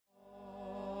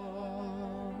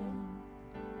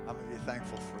How many of you are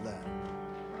thankful for that?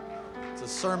 It's a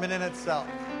sermon in itself.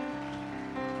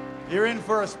 You're in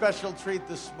for a special treat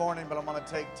this morning, but I want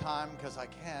to take time, because I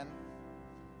can,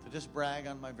 to just brag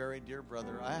on my very dear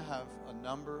brother. I have a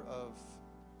number of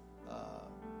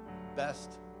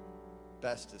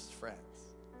bestest friends.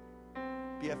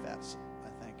 BFFs, I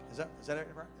think. Is that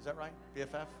right?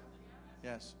 BFF?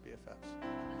 Yes, BFFs.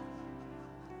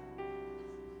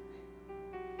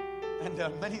 And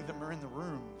many of them are in the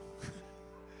room.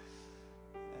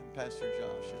 And Pastor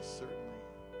Josh is certainly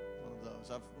one of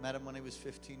those. I've met him when he was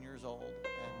 15 years old,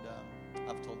 and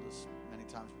I've told this many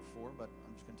times before, but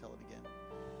I'm just going to tell it again.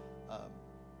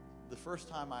 The first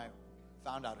time I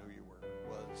found out who you were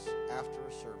was after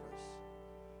a service.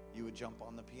 You would jump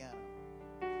on the piano,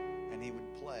 and he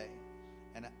would play.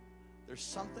 And there's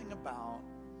something about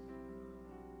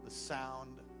the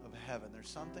sound of heaven. There's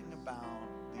something about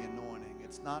the anointing.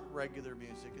 It's not regular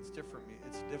music. It's different.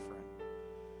 It's different.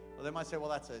 Well, they might say, well,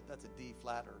 that's a D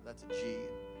flat, or that's a G.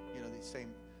 You know, these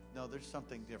same. No, there's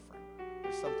something different.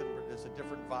 There's a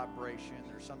different vibration.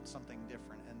 There's something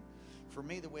different. And for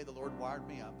me, the way the Lord wired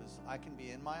me up is I can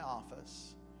be in my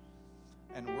office,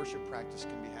 and worship practice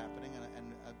can be happening,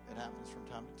 and it happens from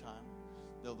time to time.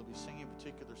 They'll be singing a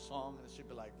particular song, and it should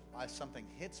be like something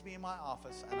hits me in my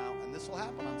office, and this will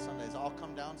happen on Sundays. I'll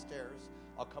come downstairs,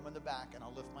 I'll come in the back, and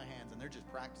I'll lift my hands, and they're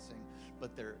just practicing,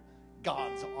 but they're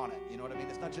God's on it. You know what I mean?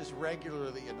 It's not just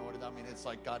regularly anointed. I mean, it's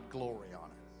like God glory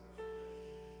on it.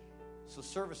 So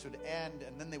service would end,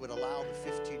 and then they would allow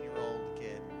the 15-year-old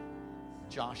kid,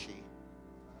 Joshy,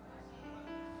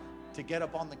 to get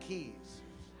up on the keys.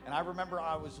 And I remember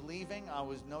I was leaving. I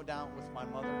was no doubt with my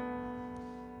mother,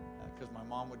 because my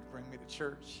mom would bring me to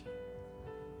church.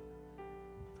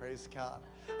 Praise God.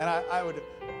 And I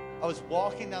was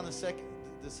walking down the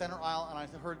center aisle,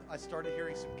 and I started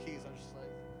hearing some keys. I was just like,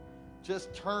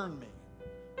 just turn me.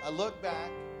 I look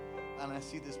back, and I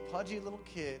see this pudgy little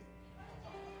kid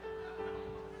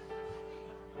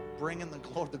bringing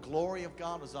the glory of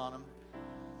God was on him.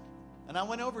 And I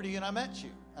went over to you, and I met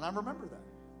you, and I remember that.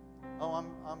 Oh, I'm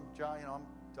John. You know, I'm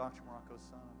Dr. Morocco's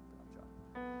son. I'm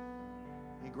John.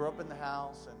 He grew up in the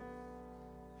house, and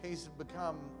he's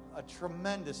become a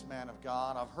tremendous man of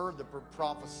God. I've heard the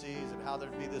prophecies and how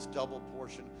there'd be this double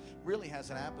portion. Really has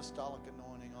an apostolic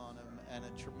anointing on him and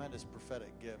a tremendous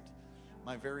prophetic gift.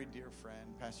 My very dear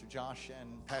friend, Pastor Josh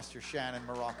and Pastor Shannon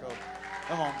Morocco.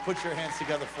 Come on, put your hands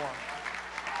together for him.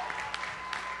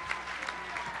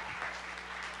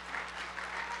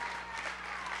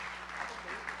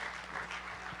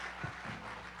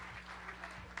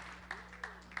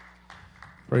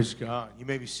 Praise God. You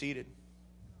may be seated.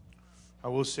 I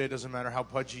will say it doesn't matter how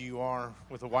pudgy you are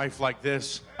with a wife like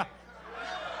this.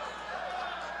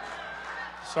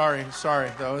 Sorry.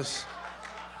 That was...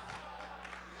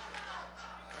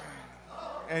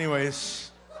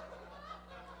 Anyways.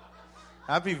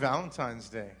 Happy Valentine's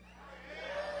Day.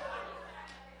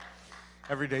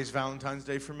 Every day's Valentine's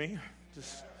Day for me.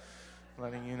 Just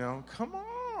letting you know. Come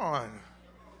on.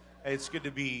 Hey, it's good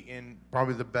to be in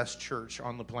probably the best church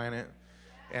on the planet.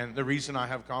 And the reason I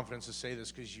have confidence to say this,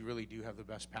 because you really do have the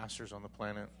best pastors on the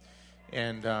planet.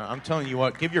 And I'm telling you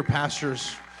what, give your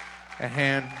pastors a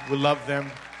hand. We love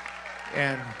them.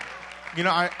 And, you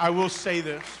know, I will say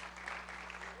this.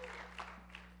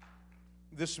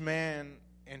 This man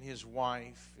and his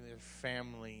wife, their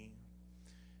family,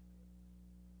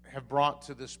 have brought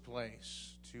to this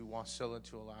place, to Wasilla,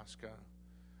 to Alaska,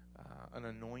 an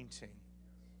anointing.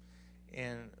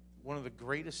 And one of the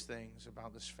greatest things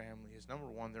about this family is, number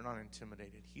one, they're not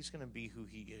intimidated. He's going to be who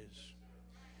he is.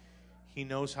 He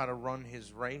knows how to run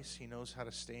his race. He knows how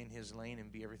to stay in his lane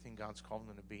and be everything God's called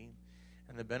him to be.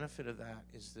 And the benefit of that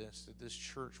is this, that this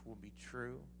church will be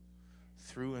true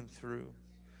through and through.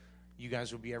 You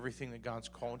guys will be everything that God's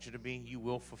called you to be. You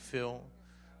will fulfill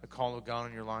the call of God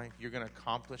in your life. You're going to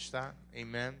accomplish that.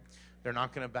 Amen. They're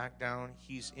not going to back down.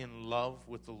 He's in love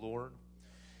with the Lord.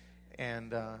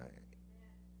 And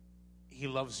he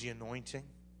loves the anointing.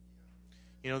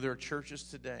 You know, there are churches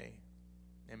today,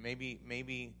 and maybe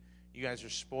you guys are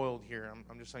spoiled here.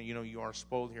 I'm just saying, you know, you are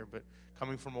spoiled here. But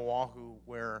coming from Oahu,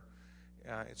 where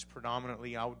it's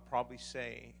predominantly, I would probably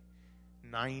say,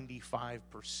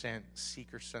 95%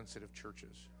 seeker-sensitive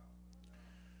churches.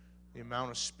 The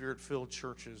amount of spirit-filled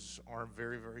churches are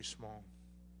very, very small.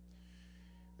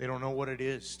 They don't know what it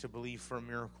is to believe for a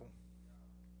miracle.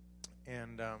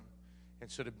 And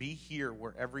so to be here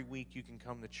where every week you can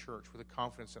come to church with the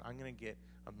confidence that I'm going to get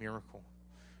a miracle,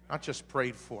 not just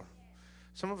prayed for.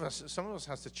 Some of us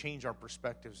has to change our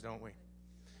perspectives, don't we?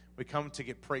 We come to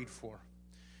get prayed for.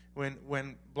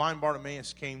 When blind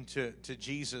Bartimaeus came to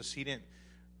Jesus, he didn't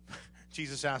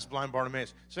Jesus asked blind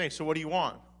Bartimaeus, say, so what do you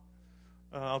want?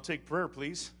 I'll take prayer,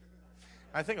 please.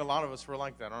 I think a lot of us were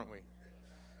like that, aren't we?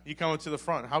 You come up to the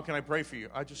front. How can I pray for you?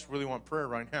 I just really want prayer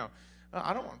right now.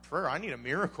 I don't want prayer. I need a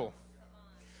miracle.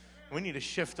 We need to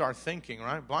shift our thinking,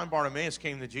 right? Blind Bartimaeus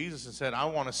came to Jesus and said, I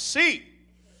want to see.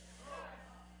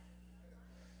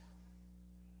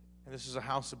 And this is a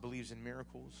house that believes in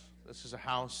miracles. This is a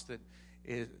house that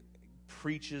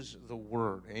preaches the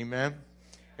word. Amen?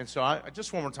 And so I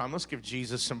just one more time, let's give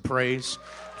Jesus some praise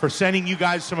for sending you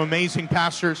guys some amazing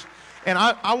pastors. And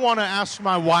I want to ask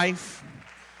my wife,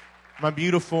 my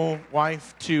beautiful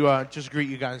wife, to just greet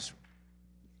you guys.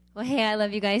 Well, hey, I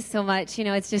love you guys so much.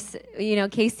 It's just,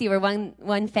 Casey, we're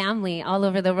one family all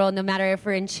over the world, no matter if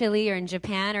we're in Chile or in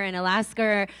Japan or in Alaska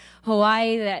or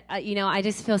Hawaii, that, I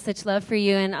just feel such love for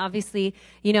you. And obviously,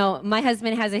 my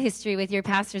husband has a history with your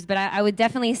pastors, but I would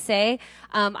definitely say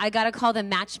I got to call them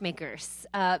matchmakers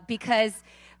because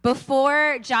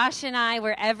before Josh and I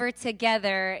were ever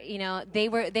together,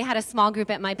 they had a small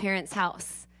group at my parents'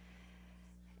 house.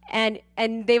 And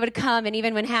they would come, and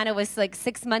even when Hannah was like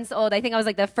 6 months old, I think I was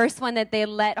like the first one that they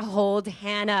let hold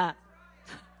Hannah.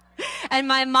 And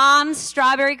my mom's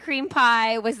strawberry cream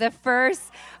pie was the first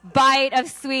bite of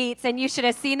sweets, and you should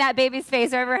have seen that baby's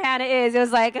face wherever Hannah is. It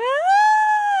was like, ah!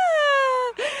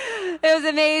 It was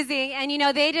amazing. And,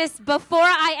 they just, before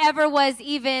I ever was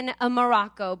even a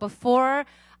Morocco, before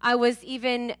I was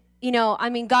even,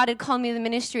 God had called me to the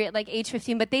ministry at like age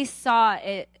 15, but they saw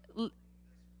it.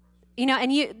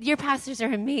 And your pastors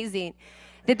are amazing,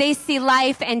 that they see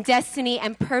life and destiny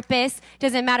and purpose.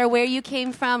 Doesn't matter where you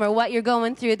came from or what you're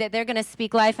going through, that they're going to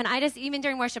speak life. And even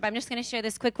during worship, I'm just going to share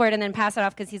this quick word and then pass it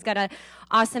off because he's got an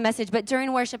awesome message. But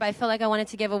during worship, I feel like I wanted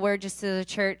to give a word just to the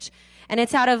church. And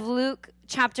it's out of Luke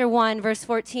chapter 1, verse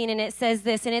 14. And it says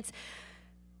this, and it's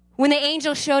when the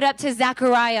angel showed up to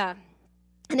Zechariah.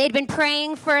 And they'd been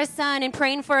praying for a son and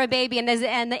praying for a baby, and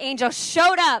the angel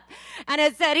showed up. And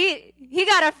it said he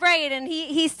got afraid, and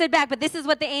he stood back. But this is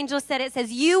what the angel said. It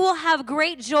says, you will have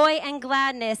great joy and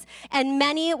gladness, and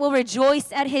many will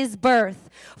rejoice at his birth.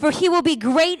 For he will be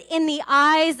great in the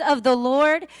eyes of the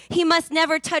Lord. He must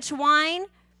never touch wine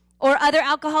or other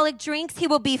alcoholic drinks. He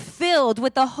will be filled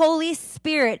with the Holy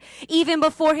Spirit even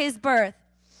before his birth.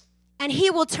 And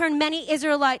he will turn many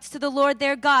Israelites to the Lord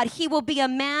their God. He will be a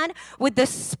man with the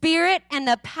spirit and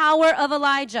the power of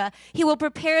Elijah. He will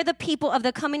prepare the people of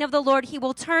the coming of the Lord. He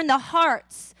will turn the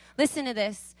hearts. Listen to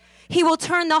this. He will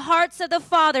turn the hearts of the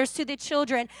fathers to the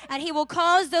children, and he will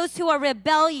cause those who are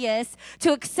rebellious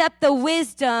to accept the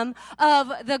wisdom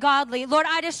of the godly. Lord,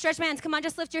 I just stretch my hands. Come on,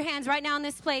 just lift your hands right now in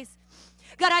this place.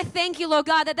 God, I thank you, Lord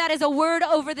God, that is a word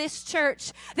over this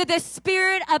church, that the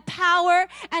spirit of power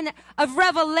and of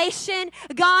revelation,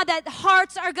 God, that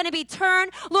hearts are going to be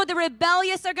turned. Lord, the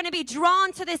rebellious are going to be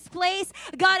drawn to this place.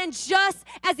 God, and just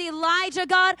as Elijah,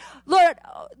 God, Lord,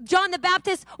 John the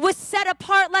Baptist was set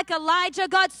apart like Elijah,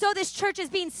 God, so this church is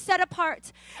being set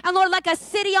apart. And Lord, like a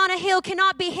city on a hill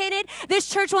cannot be hidden, this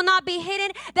church will not be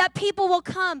hidden, that people will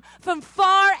come from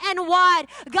far and wide,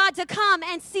 God, to come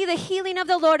and see the healing of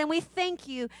the Lord. And we thank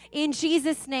you in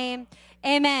Jesus' name.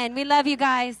 Amen. We love you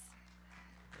guys.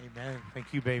 Amen.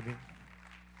 Thank you, baby.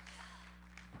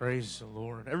 Praise the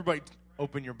Lord. Everybody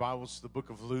open your Bibles to the book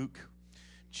of Luke,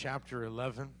 chapter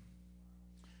 11.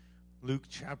 Luke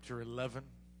chapter 11.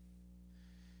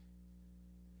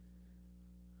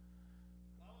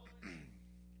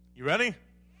 You ready?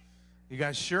 You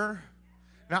guys sure?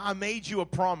 Now, I made you a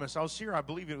promise. I was here, I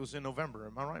believe it was in November.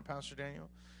 Am I right, Pastor Daniel?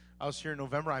 I was here in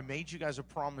November. I made you guys a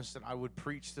promise that I would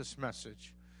preach this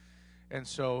message. And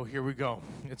so here we go.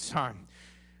 It's time.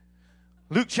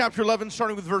 Luke chapter 11,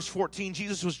 starting with verse 14.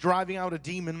 Jesus was driving out a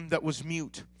demon that was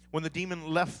mute. When the demon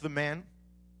left the man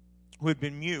who had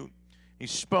been mute, he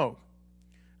spoke.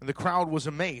 And the crowd was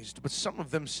amazed. But some of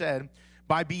them said,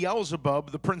 by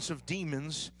Beelzebub, the prince of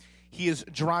demons, he is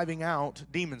driving out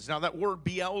demons. Now that word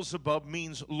Beelzebub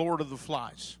means Lord of the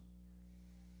Flies.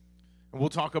 And we'll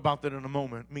talk about that in a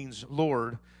moment. It means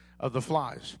Lord of the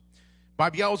Flies. By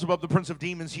Beelzebub, the prince of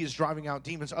demons, he is driving out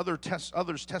demons.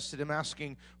 Others tested him,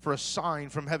 asking for a sign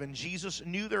from heaven. Jesus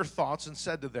knew their thoughts and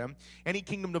said to them, any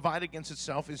kingdom divided against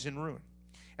itself is in ruin,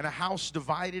 and a house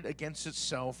divided against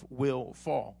itself will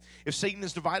fall. If Satan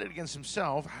is divided against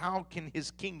himself, how can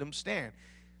his kingdom stand?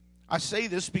 I say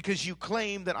this because you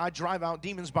claim that I drive out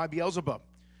demons by Beelzebub.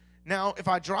 Now, if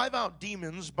I drive out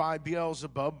demons by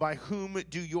Beelzebub, by whom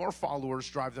do your followers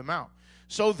drive them out?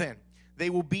 So then, they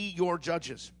will be your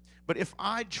judges. But if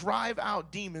I drive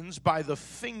out demons by the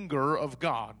finger of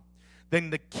God, then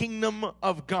the kingdom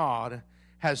of God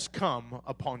has come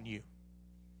upon you.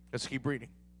 Let's keep reading.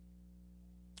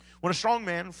 When a strong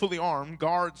man, fully armed,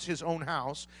 guards his own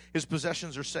house, his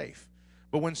possessions are safe.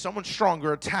 But when someone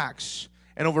stronger attacks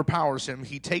and overpowers him,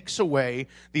 he takes away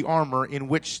the armor in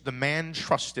which the man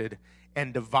trusted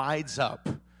and divides up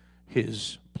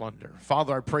his plunder.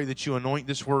 Father, I pray that you anoint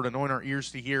this word, anoint our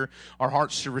ears to hear, our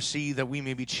hearts to receive, that we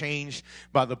may be changed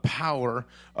by the power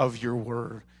of your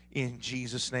word. In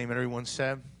Jesus' name. And everyone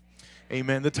said,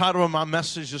 amen. The title of my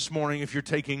message this morning, if you're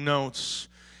taking notes,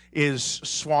 is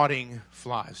Swatting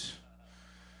Flies.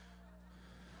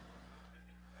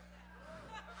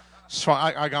 So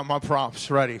I got my props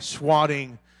ready.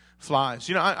 Swatting flies.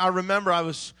 You know, I remember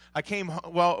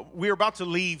we were about to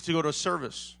leave to go to a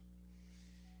service.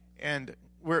 And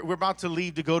we're about to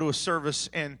leave to go to a service.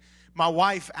 And my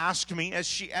wife asked me, as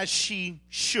she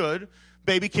should,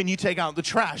 baby, can you take out the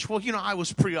trash? Well, you know, I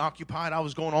was preoccupied. I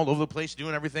was going all over the place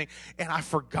doing everything. And I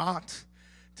forgot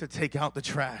to take out the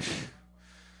trash.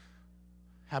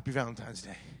 Happy Valentine's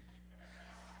Day.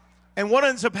 And what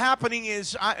ends up happening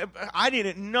is, I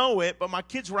didn't know it, but my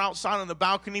kids were outside on the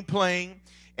balcony playing,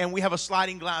 and we have a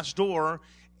sliding glass door,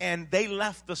 and they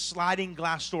left the sliding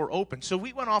glass door open. So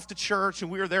we went off to church, and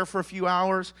we were there for a few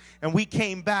hours, and we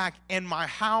came back, and my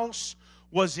house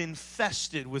was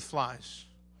infested with flies.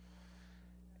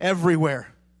 Everywhere.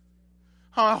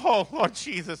 Oh, Lord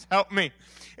Jesus, help me.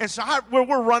 And so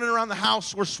we're running around the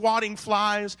house. We're swatting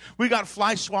flies. We got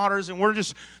fly swatters, and we're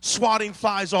just swatting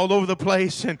flies all over the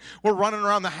place. And we're running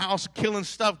around the house, killing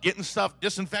stuff, getting stuff,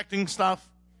 disinfecting stuff.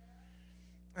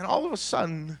 And all of a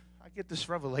sudden, I get this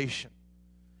revelation.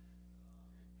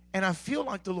 And I feel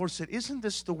like the Lord said, isn't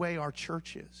this the way our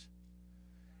church is?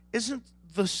 Isn't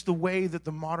this the way that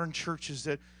the modern church is?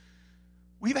 That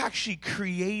we've actually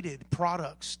created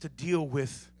products to deal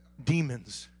with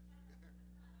demons.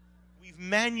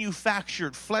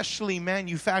 Fleshly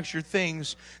manufactured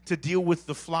things to deal with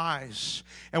the flies.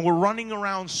 And we're running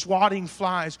around swatting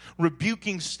flies,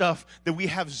 rebuking stuff that we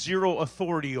have zero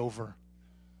authority over.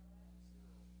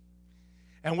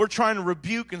 And we're trying to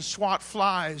rebuke and swat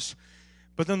flies.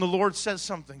 But then the Lord says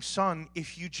something, son,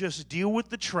 if you just deal with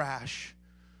the trash,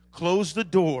 close the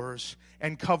doors,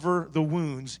 and cover the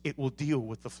wounds, it will deal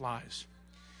with the flies.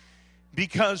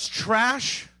 Because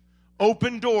trash,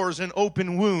 open doors, and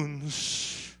open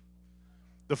wounds,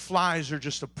 the flies are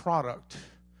just a product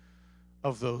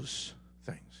of those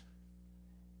things.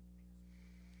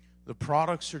 The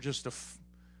products are just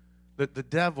the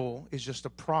devil is just a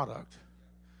product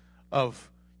of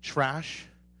trash,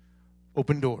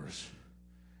 open doors,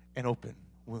 and open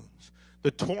wounds.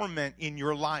 The torment in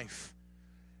your life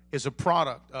is a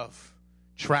product of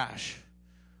trash,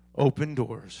 open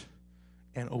doors,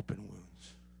 and open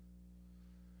wounds.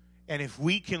 And if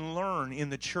we can learn in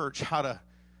the church how to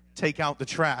take out the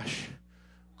trash,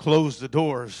 close the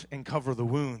doors, and cover the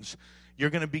wounds, you're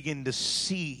going to begin to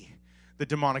see the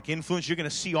demonic influence. You're going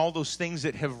to see all those things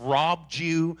that have robbed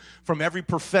you from every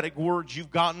prophetic word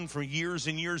you've gotten for years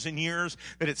and years and years,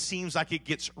 that it seems like it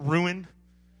gets ruined.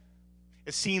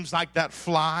 It seems like that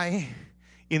fly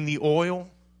in the oil.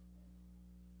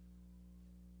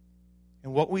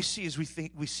 And what we see is we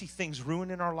see things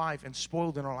ruined in our life and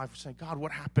spoiled in our life. We're saying, God,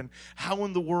 what happened? How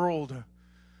in the world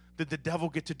did the devil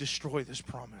get to destroy this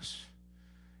promise?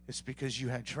 It's because you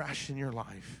had trash in your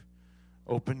life,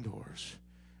 open doors,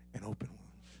 and open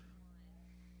wounds.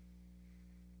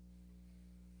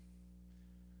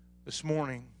 This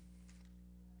morning,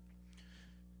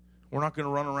 we're not going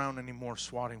to run around anymore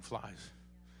swatting flies.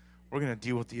 We're going to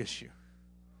deal with the issue.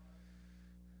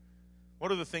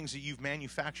 What are the things that you've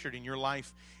manufactured in your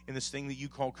life, in this thing that you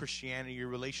call Christianity, your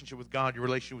relationship with God, your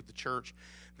relationship with the church,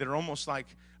 that are almost like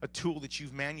a tool that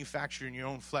you've manufactured in your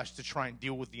own flesh to try and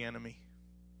deal with the enemy?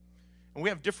 And we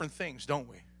have different things, don't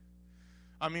we?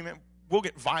 I mean, man, we'll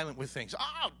get violent with things.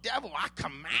 Oh, devil, I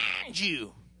command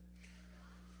you.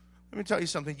 Let me tell you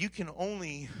something. You can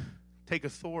only take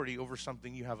authority over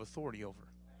something you have authority over.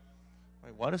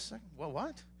 Wait, what a second? Well,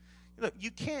 what? Look,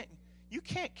 you can't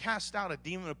cast out a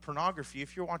demon of pornography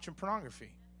if you're watching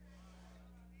pornography.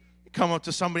 You come up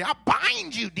to somebody, I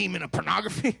bind you, demon of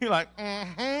pornography. You're like,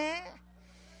 I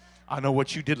know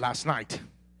what you did last night.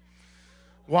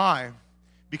 Why?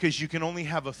 Because you can only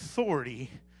have authority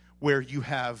where you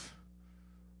have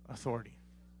authority.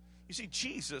 You see,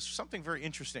 Jesus, something very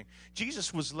interesting.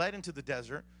 Jesus was led into the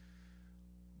desert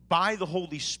by the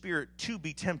Holy Spirit to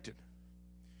be tempted.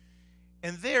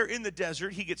 And there in the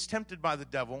desert, he gets tempted by the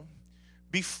devil.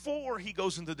 Before he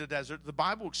goes into the desert, the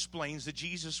Bible explains that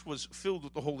Jesus was filled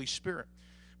with the Holy Spirit.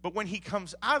 But when he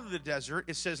comes out of the desert,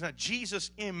 it says, now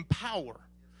Jesus in power.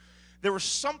 there was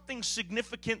something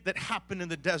significant that happened in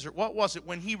the desert. What was it?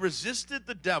 When he resisted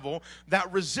the devil,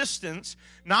 that resistance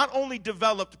not only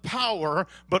developed power,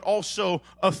 but also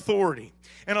authority.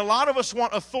 And a lot of us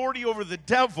want authority over the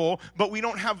devil, but we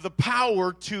don't have the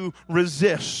power to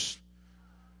resist.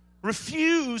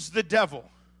 Refuse the devil.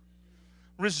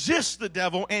 Resist the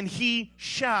devil, and he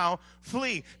shall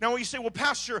flee. Now, when you say, well,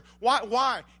 Pastor,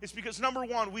 why? It's because, number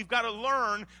one, we've got to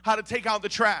learn how to take out the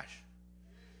trash.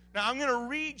 Now, I'm going to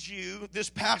read you this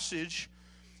passage,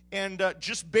 and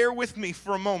just bear with me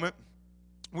for a moment.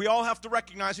 We all have to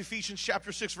recognize Ephesians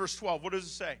chapter 6, verse 12. What does it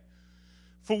say?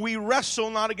 For we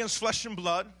wrestle not against flesh and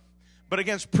blood, but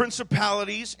against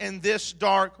principalities in this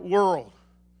dark world.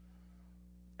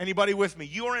 Anybody with me?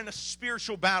 You are in a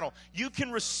spiritual battle. You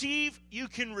can receive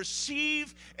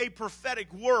a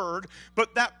prophetic word,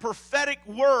 but that prophetic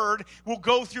word will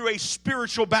go through a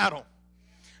spiritual battle.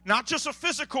 Not just a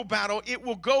physical battle, it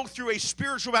will go through a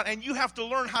spiritual battle. And you have to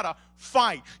learn how to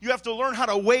fight. You have to learn how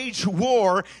to wage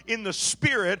war in the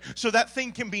spirit so that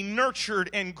thing can be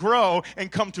nurtured and grow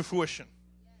and come to fruition.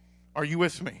 Are you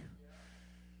with me?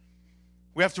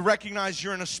 We have to recognize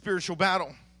you're in a spiritual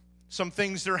battle. Some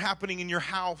things that are happening in your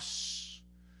house,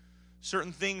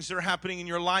 certain things that are happening in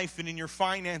your life and in your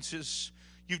finances.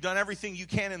 You've done everything you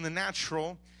can in the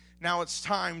natural. Now it's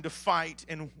time to fight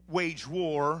and wage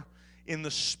war in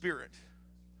the spirit.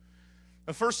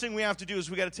 The first thing we have to do is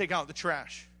we got to take out the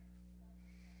trash.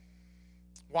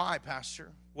 Why, Pastor?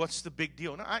 What's the big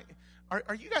deal? Now,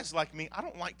 are you guys like me? I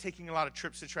don't like taking a lot of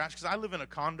trips to trash because I live in a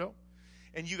condo.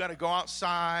 And you got to go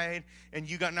outside, and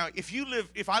you got, now,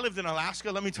 if I lived in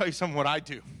Alaska, let me tell you something what I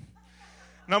do.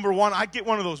 Number one, I get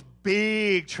one of those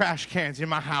big trash cans in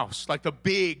my house, like the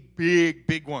big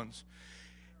ones.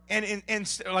 And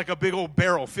like a big old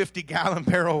barrel, 50-gallon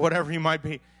barrel, whatever you might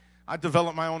be. I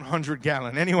developed my own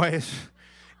 100-gallon. Anyways,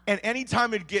 and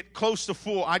anytime it'd get close to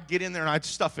full, I'd get in there and I'd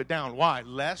stuff it down. Why?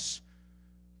 Less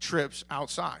trips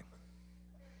outside.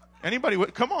 Anybody,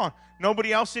 come on.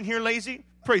 Nobody else in here lazy?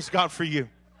 Praise God for you.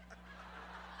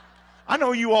 I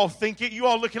know you all think it. You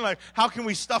all looking like, how can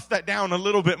we stuff that down a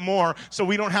little bit more so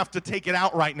we don't have to take it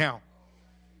out right now?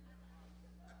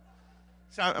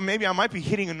 So maybe I might be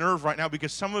hitting a nerve right now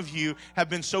because some of you have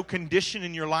been so conditioned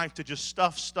in your life to just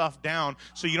stuff stuff down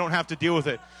so you don't have to deal with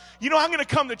it. You know, I'm going to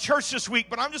come to church this week,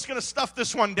 but I'm just going to stuff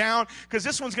this one down because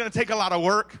this one's going to take a lot of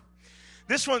work.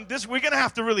 We're going to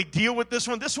have to really deal with this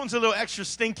one. This one's a little extra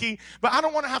stinky, but I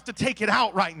don't want to have to take it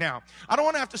out right now. I don't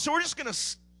want to have to, so we're just going to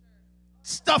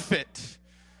stuff it.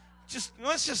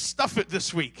 Let's just stuff it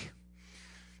this week.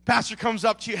 Pastor comes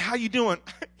up to you, how you doing?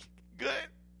 Good.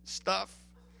 Stuff.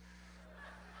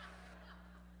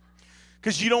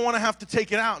 Because you don't want to have to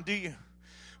take it out, do you?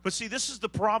 But see, this is the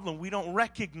problem. We don't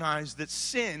recognize that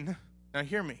sin, now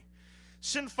hear me,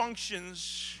 sin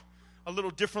functions a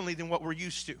little differently than what we're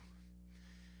used to.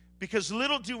 Because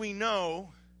little do we know,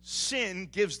 sin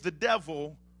gives the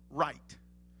devil right.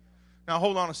 Now,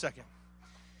 hold on a second.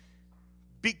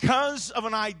 Because of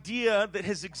an idea that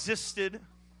has existed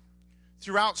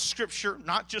throughout Scripture,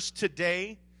 not just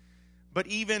today, but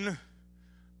even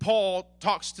Paul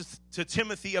talks to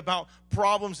Timothy about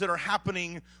problems that are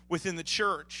happening within the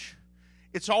church.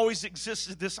 It's always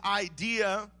existed this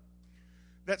idea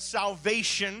that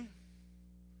salvation,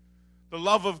 the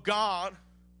love of God,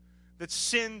 that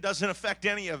sin doesn't affect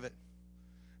any of it.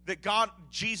 That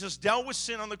Jesus dealt with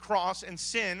sin on the cross, and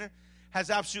sin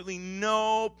has absolutely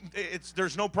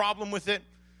there's no problem with it.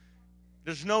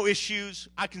 There's no issues.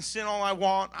 I can sin all I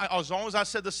want. As long as I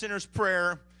said the sinner's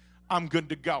prayer, I'm good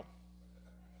to go.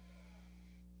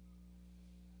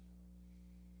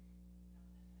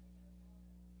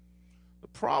 The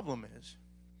problem is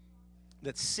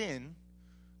that sin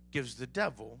gives the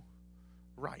devil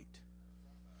right.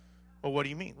 Well, what do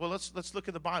you mean? Well, let's look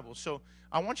at the Bible. So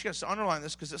I want you guys to underline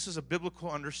this because this is a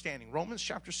biblical understanding. Romans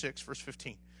chapter 6, verse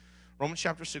 15. Romans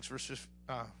chapter 6,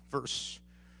 verse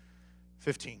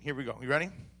 15. Here we go. You ready?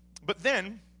 But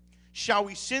then, shall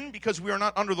we sin because we are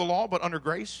not under the law but under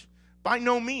grace? By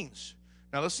no means.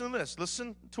 Now listen to this.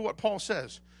 Listen to what Paul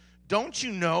says. Don't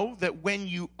you know that when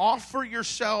you offer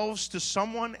yourselves to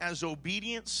someone as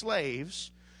obedient slaves,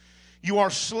 you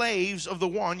are slaves of the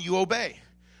one you obey?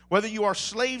 Whether you are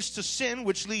slaves to sin,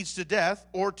 which leads to death,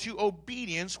 or to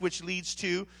obedience, which leads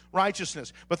to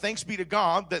righteousness. But thanks be to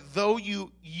God that though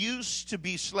you used to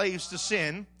be slaves to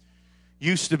sin,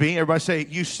 used to be, everybody say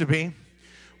used to be.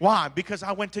 Why? Because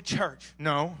I went to church.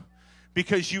 No,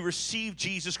 because you received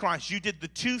Jesus Christ. You did the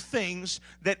two things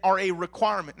that are a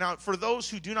requirement. Now, for those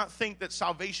who do not think that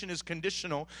salvation is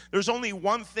conditional, there's only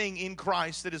one thing in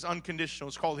Christ that is unconditional.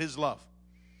 It's called His love.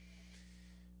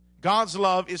 God's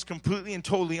love is completely and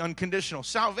totally unconditional.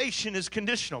 Salvation is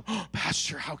conditional. Oh,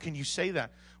 Pastor, how can you say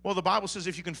that? Well, the Bible says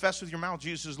if you confess with your mouth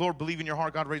Jesus is Lord, believe in your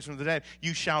heart God raised him from the dead,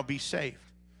 you shall be saved.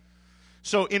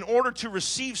 So in order to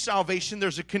receive salvation,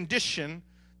 there's a condition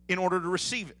in order to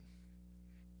receive it.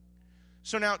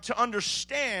 So now, to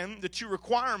understand the two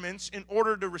requirements in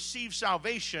order to receive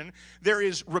salvation, there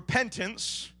is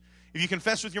repentance. If you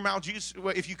confess with your mouth Jesus,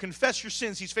 if you confess your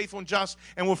sins, he's faithful and just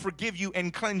and will forgive you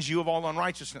and cleanse you of all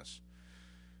unrighteousness.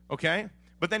 Okay?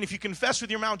 But then if you confess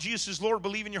with your mouth Jesus is Lord,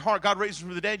 believe in your heart God raised him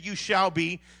from the dead, you shall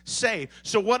be saved.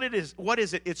 So what is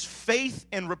it? It's faith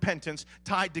and repentance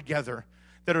tied together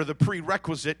that are the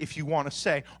prerequisite, if you want to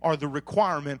say, are the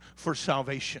requirement for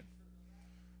salvation.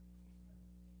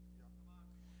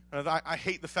 I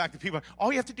hate the fact that people,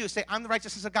 all you have to do is say, I'm the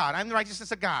righteousness of God. I'm the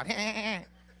righteousness of God.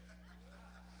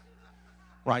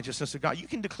 Righteousness of God. You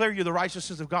can declare you're the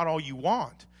righteousness of God all you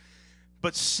want,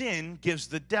 but sin gives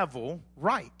the devil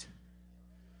right.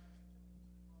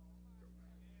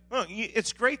 Well,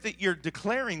 it's great that you're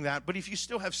declaring that, but if you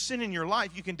still have sin in your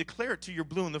life, you can declare it till you're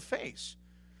blue in the face.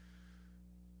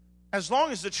 As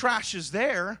long as the trash is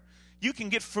there, you can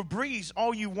get Febreze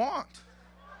all you want.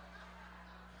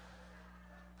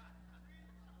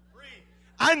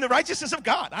 I'm the righteousness of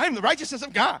God. I'm the righteousness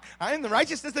of God. I am the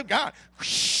righteousness of God.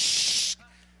 Shh.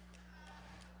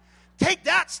 Take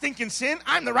that, stinking sin.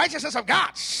 I'm the righteousness of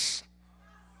God.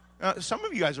 Some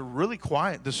of you guys are really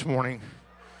quiet this morning.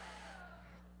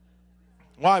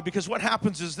 Why? Because what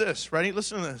happens is this. Ready?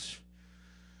 Listen to this.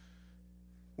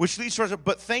 Which leads to,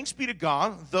 but thanks be to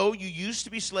God, though you used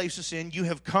to be slaves to sin, you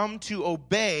have come to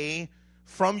obey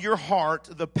from your heart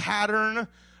the pattern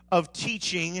of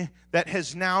teaching that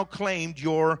has now claimed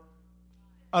your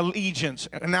allegiance.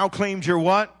 Now claimed your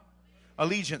what?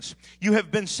 Allegiance. You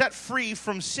have been set free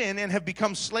from sin and have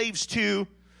become slaves to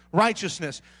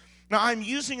righteousness. Now, I'm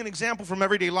using an example from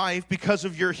everyday life because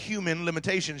of your human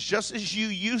limitations. Just as you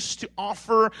used to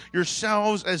offer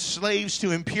yourselves as slaves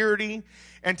to impurity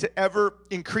and to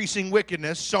ever-increasing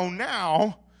wickedness, so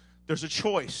now there's a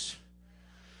choice.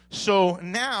 So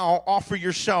now offer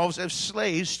yourselves as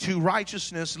slaves to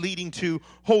righteousness leading to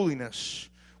holiness.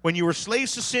 When you were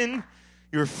slaves to sin,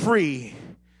 you're free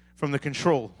from the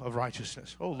control of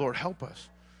righteousness. Oh, Lord, help us.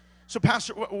 So,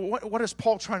 Pastor, what is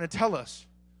Paul trying to tell us?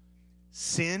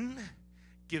 Sin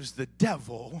gives the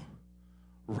devil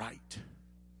right.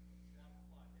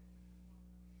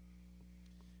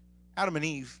 Adam and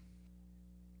Eve,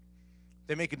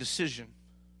 they make a decision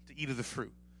to eat of the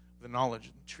fruit, the knowledge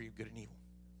of the tree of good and evil.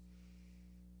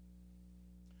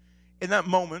 In that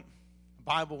moment, the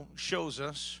Bible shows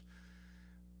us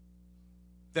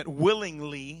that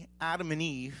willingly Adam and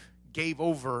Eve gave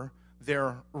over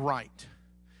their right.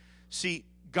 See,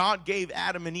 God gave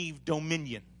Adam and Eve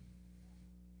dominion.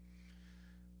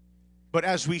 But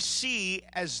as we see,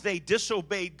 as they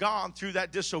disobeyed God through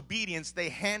that disobedience, they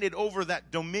handed over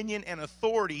that dominion and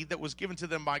authority that was given to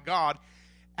them by God.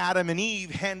 Adam and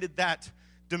Eve handed that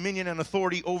dominion and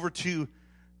authority over to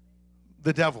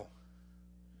the devil.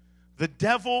 The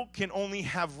devil can only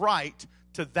have right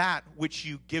to that which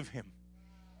you give him.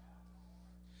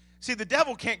 See, the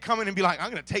devil can't come in and be like,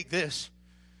 I'm going to take this.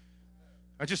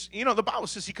 The Bible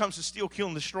says he comes to steal, kill,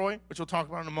 and destroy, which we'll talk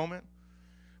about in a moment.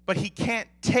 But he can't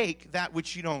take that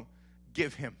which you don't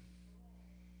give him.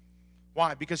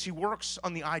 Why? Because he works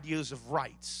on the ideas of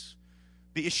rights,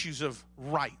 the issues of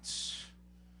rights.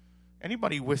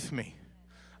 Anybody with me?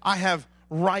 I have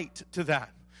right to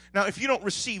that. Now, if you don't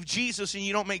receive Jesus and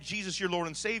you don't make Jesus your Lord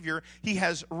and Savior, he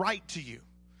has right to you.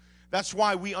 That's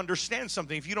why we understand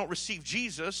something. If you don't receive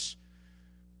Jesus,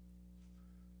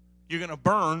 you're going to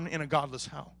burn in a godless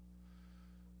hell.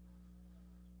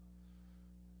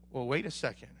 Well, wait a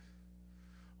second.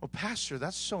 Well, Pastor,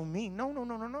 that's so mean.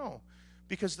 No.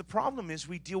 Because the problem is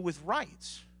we deal with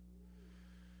rights.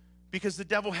 Because the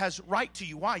devil has right to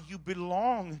you. Why? You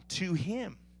belong to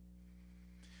him.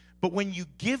 But when you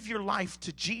give your life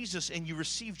to Jesus and you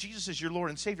receive Jesus as your Lord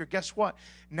and Savior, guess what?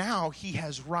 Now he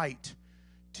has right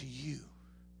to you.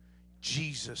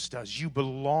 Jesus does. You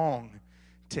belong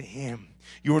to him.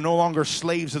 You are no longer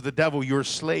slaves of the devil. You are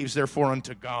slaves, therefore,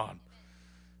 unto God.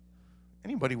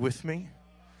 Anybody with me?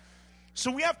 So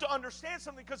we have to understand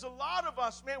something, because a lot of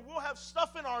us, man, we'll have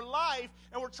stuff in our life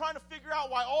and we're trying to figure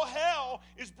out why all hell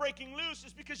is breaking loose.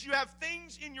 It's because you have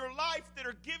things in your life that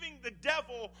are giving the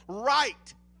devil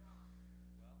right.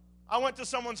 I went to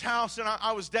someone's house, and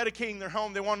I was dedicating their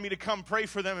home. They wanted me to come pray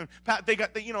for them. And they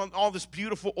got, all this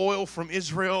beautiful oil from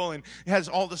Israel, and it has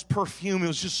all this perfume. It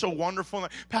was just so wonderful.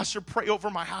 And Pastor, pray over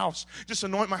my house. Just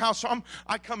anoint my house. So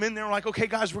I come in there like, okay,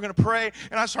 guys, we're going to pray.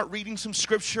 And I start reading some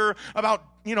scripture about,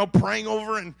 praying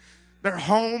over and their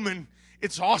home, and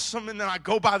it's awesome. And then I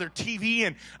go by their TV,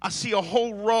 and I see a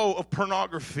whole row of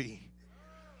pornography.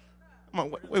 I'm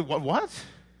like, wait, what?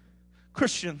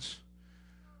 Christians.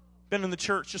 Been in the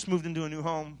church, just moved into a new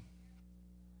home.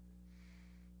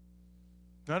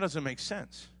 That doesn't make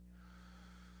sense.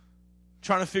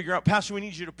 Trying to figure out, Pastor, we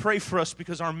need you to pray for us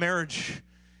because our marriage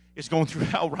is going through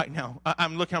hell right now.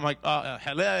 I'm looking, I'm like,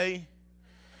 hello.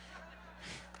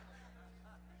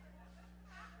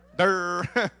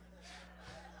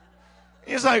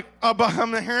 He's like,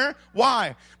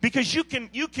 why? Because you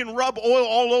can rub oil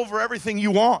all over everything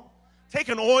you want. Take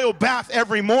an oil bath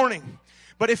every morning.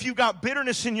 But if you've got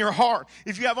bitterness in your heart,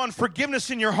 if you have unforgiveness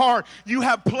in your heart, you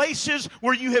have places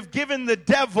where you have given the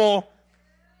devil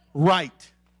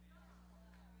right.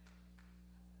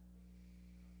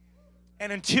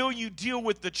 And until you deal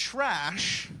with the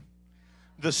trash,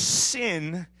 the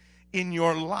sin in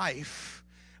your life,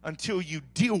 until you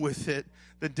deal with it,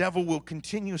 the devil will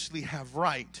continuously have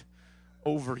right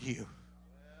over you.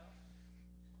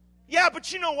 Yeah,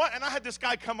 but you know what? And I had this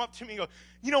guy come up to me and go,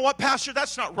 you know what, Pastor,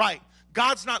 that's not right.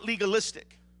 God's not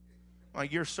legalistic. I'm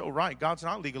like, you're so right. God's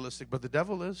not legalistic, but the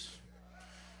devil is.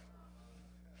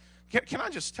 Can I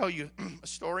just tell you a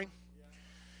story?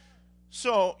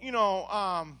 So, and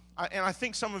I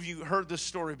think some of you heard this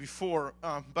story before,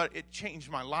 but it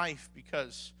changed my life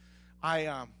because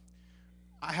I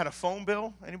had a phone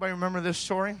bill. Anybody remember this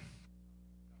story?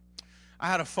 I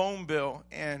had a phone bill,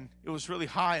 and it was really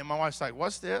high, and my wife's like,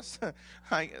 what's this?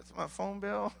 It's my phone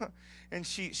bill. And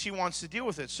she wants to deal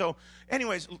with it. So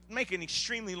anyways, make an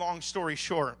extremely long story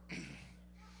short.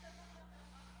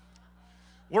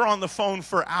 We're on the phone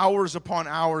for hours upon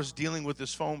hours dealing with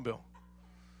this phone bill.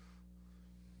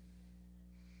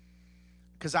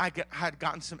 Because I had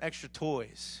gotten some extra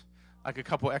toys, like a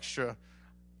couple extra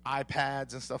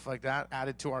iPads and stuff like that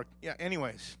added to our,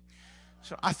 anyways.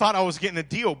 So I thought I was getting a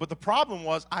deal, but the problem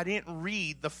was I didn't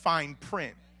read the fine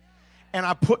print. And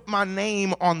I put my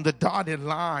name on the dotted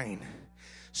line.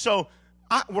 So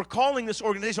we're calling this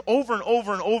organization over and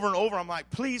over and over and over. I'm like,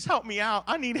 please help me out.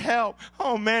 I need help.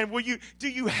 Oh, man, do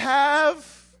you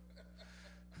have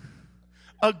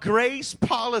a grace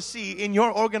policy in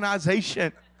your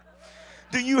organization?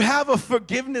 Do you have a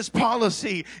forgiveness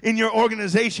policy in your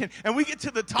organization? And we get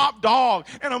to the top dog,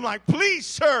 and I'm like, please,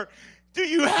 sir, do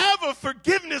you have a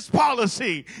forgiveness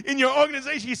policy in your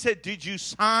organization? He said, did you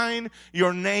sign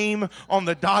your name on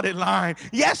the dotted line?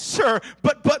 Yes, sir.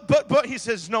 But. He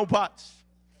says, no buts.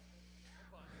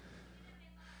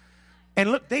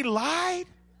 And look, they lied.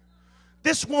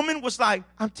 This woman was like,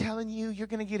 I'm telling you, you're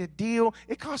going to get a deal.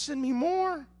 It costed me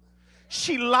more.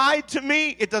 She lied to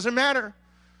me. It doesn't matter.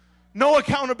 No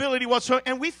accountability whatsoever.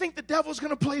 And we think the devil's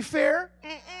going to play fair.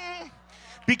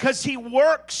 Because he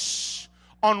works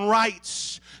on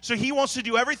rights. So he wants to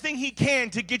do everything he can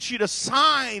to get you to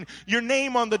sign your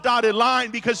name on the dotted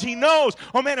line because he knows,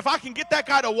 oh man, if I can get that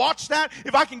guy to watch that,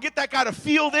 if I can get that guy to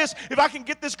feel this, if I can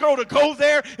get this girl to go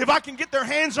there, if I can get their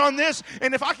hands on this,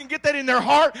 and if I can get that in their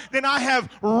heart, then I have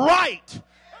right.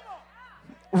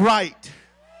 Right.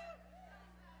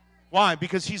 Why?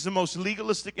 Because he's the most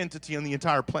legalistic entity on the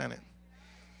entire planet.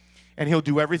 And he'll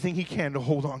do everything he can to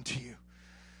hold on to you.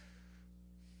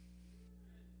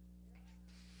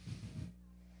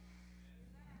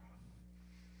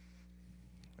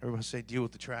 Everybody say, deal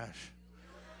with the trash.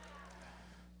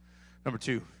 Number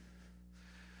 2.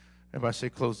 Everybody say,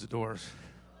 close the doors.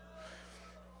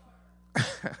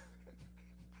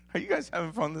 Are you guys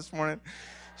having fun this morning?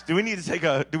 Do we need to take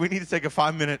a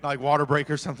 5-minute water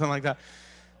break or something like that?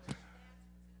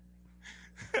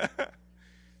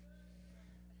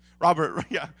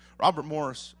 Robert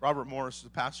Morris is the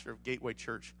pastor of Gateway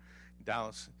Church in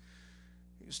Dallas.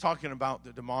 He was talking about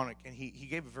the demonic, and he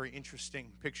gave a very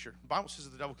interesting picture. The Bible says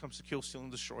that the devil comes to kill, steal, and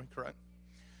destroy, correct?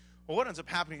 Well, what ends up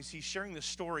happening is he's sharing this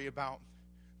story about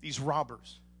these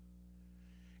robbers.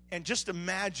 And just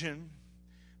imagine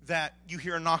that you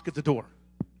hear a knock at the door,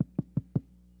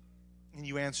 and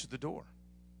you answer the door.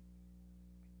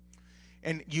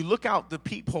 And you look out the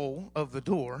peephole of the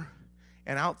door,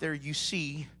 and out there you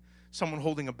see someone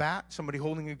holding a bat, somebody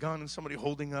holding a gun, and somebody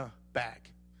holding a bag.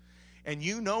 And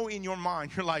you know in your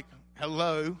mind, you're like,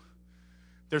 hello,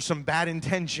 there's some bad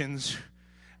intentions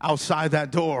outside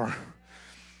that door.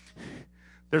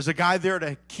 There's a guy there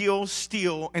to kill,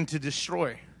 steal, and to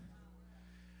destroy.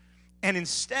 And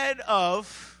instead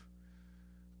of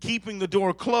keeping the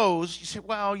door closed. You say,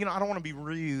 well, I don't want to be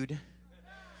rude.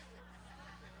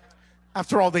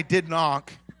 After all, they did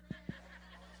knock.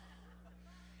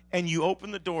 And you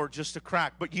open the door just a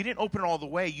crack. But you didn't open it all the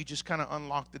way. You just kind of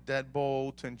unlock the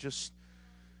deadbolt and you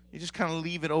just kind of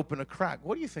leave it open a crack.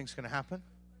 What do you think's going to happen?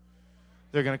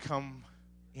 They're going to come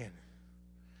in.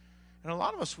 And a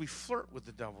lot of us, we flirt with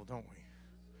the devil, don't we?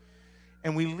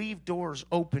 And we leave doors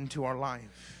open to our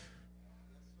life.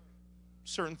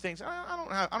 Certain things.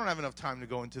 I don't have enough time to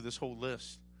go into this whole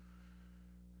list.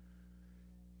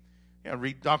 Yeah,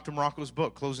 read Dr. Morocco's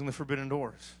book, Closing the Forbidden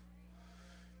Doors.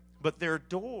 But there are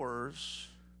doors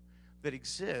that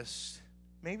exist.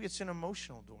 Maybe it's an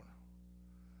emotional door.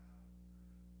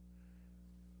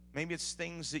 Maybe it's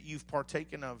things that you've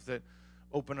partaken of that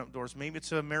open up doors. Maybe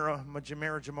it's a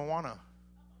marijuana.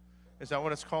 Is that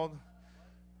what it's called?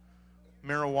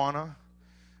 Marijuana,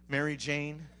 Mary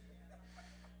Jane,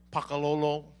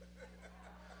 Pakalolo,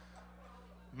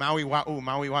 Maui Wa'u,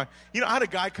 Maui Wa'u. I had a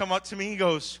guy come up to me. He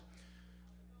goes,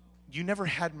 you never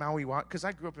had Maui Wa'u? Because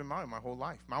I grew up in Maui my whole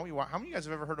life. Maui Wa'u. How many of you guys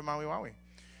have ever heard of Maui Wa'u?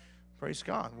 Praise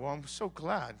God. Well, I'm so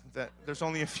glad that there's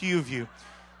only a few of you.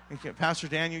 Okay, Pastor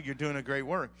Daniel, you're doing a great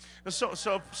work. So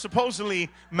supposedly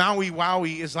Maui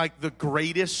Wa'u is like the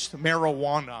greatest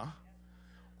marijuana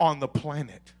on the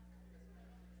planet.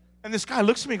 And this guy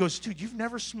looks at me and goes, dude, you've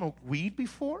never smoked weed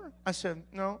before? I said,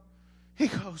 no. He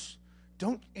goes,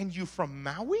 and you from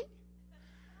Maui?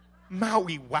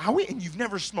 Maui Wa'u, and you've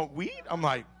never smoked weed? I'm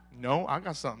like, no, I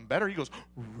got something better. He goes,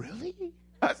 really?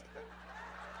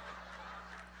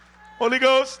 Holy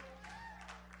Ghost,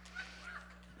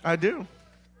 I do.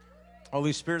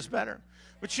 Holy Spirit's better.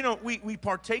 But, we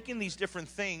partake in these different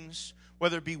things,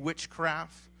 whether it be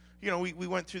witchcraft. We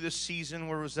went through this season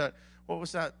where what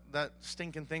was that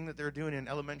stinking thing that they were doing in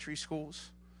elementary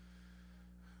schools?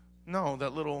 No,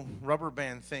 that little rubber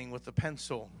band thing with the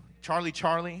pencil.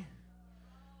 Charlie.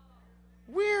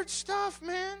 Weird stuff,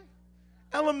 man.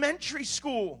 Elementary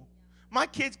school. My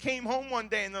kids came home one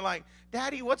day and they're like,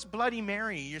 Daddy, what's Bloody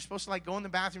Mary? You're supposed to go in the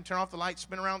bathroom, turn off the light,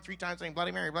 spin around 3 times saying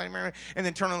Bloody Mary, and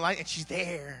then turn on the light and she's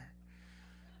there.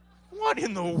 What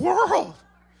in the world?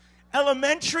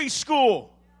 Elementary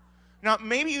school. Now,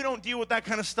 maybe you don't deal with that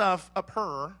kind of stuff up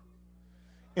here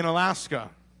in Alaska.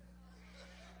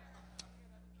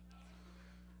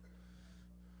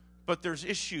 But there's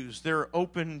issues. There are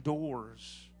open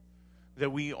doors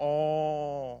that we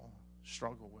all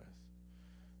struggle with.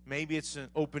 Maybe it's an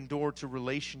open door to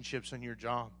relationships on your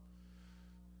job.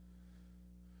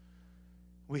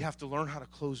 We have to learn how to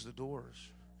close the doors.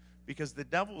 Because the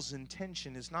devil's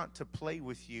intention is not to play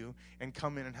with you and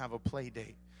come in and have a play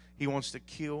date. He wants to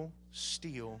kill,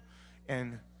 steal,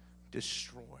 and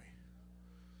destroy.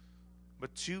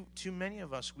 But too many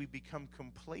of us, we become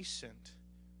complacent.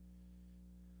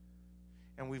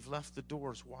 And we've left the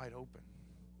doors wide open.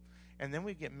 And then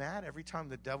we get mad every time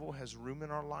the devil has room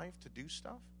in our life to do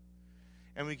stuff.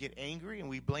 And we get angry and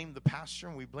we blame the pastor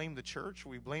and we blame the church.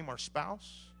 We blame our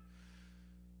spouse.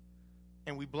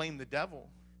 And we blame the devil.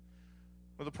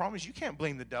 Well, the problem is you can't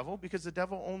blame the devil because the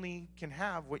devil only can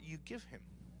have what you give him.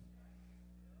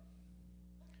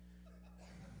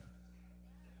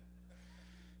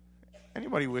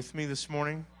 Anybody with me this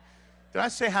morning? Did I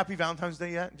say Happy Valentine's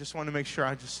Day yet? Just wanted to make sure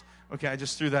I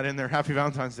just threw that in there. Happy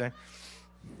Valentine's Day.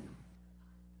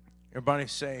 Everybody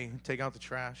say, take out the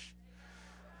trash,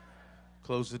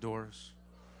 close the doors.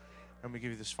 Let me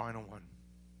give you this final one.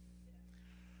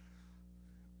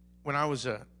 When I was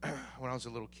a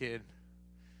little kid,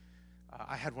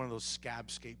 I had one of those Scab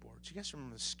skateboards. You guys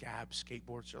remember the Scab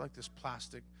skateboards? They're like this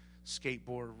plastic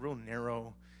skateboard, real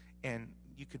narrow, and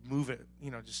you could move it.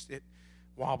 It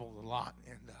wobbled a lot.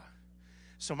 And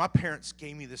so my parents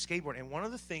gave me the skateboard, and one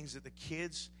of the things that the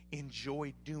kids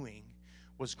enjoyed doing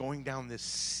was going down this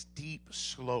steep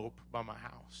slope by my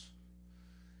house.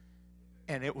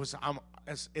 And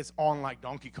it's on like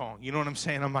Donkey Kong. You know what I'm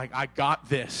saying? I'm like, I got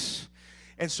this.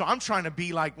 And so I'm trying to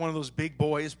be like one of those big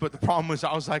boys, but the problem was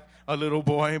I was like a little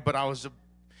boy, but I was a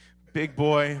big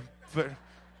boy. But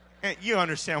you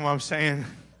understand what I'm saying?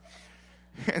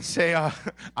 And say,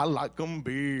 I like them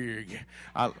big.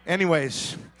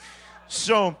 Anyways,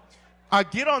 so I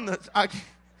get on the... I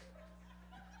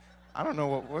don't know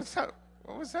what was that.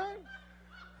 What was that?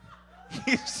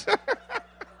 He's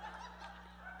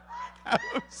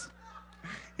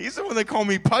the one that called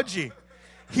me Pudgy.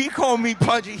 He called me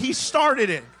Pudgy. He started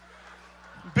it.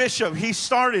 Bishop, he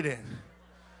started it.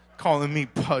 Calling me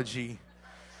Pudgy.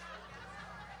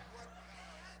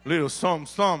 Little some.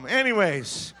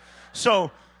 Anyways,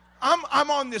 so I'm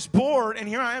on this board, and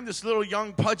here I am, this little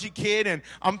young pudgy kid, and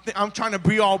I'm trying to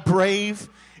be all brave.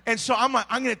 And so I'm like,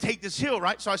 I'm going to take this hill,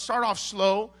 right? So I start off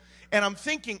slow, and I'm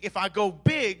thinking if I go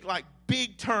big, like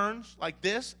big turns like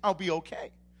this, I'll be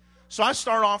okay. So I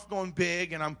start off going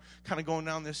big, and I'm kind of going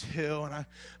down this hill, and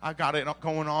I got it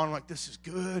going on like, this is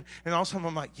good. And all of a sudden,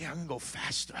 I'm like, yeah, I'm going to go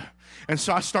faster. And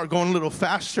so I start going a little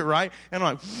faster, right? And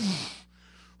I'm like,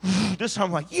 this time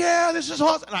I'm like, yeah, this is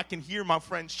awesome. And I can hear my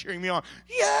friends cheering me on.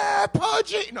 Yeah,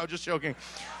 Pudgy. No, just joking.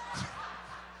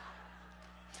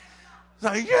 It's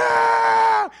like,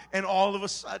 yeah. And all of a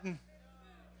sudden,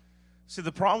 see,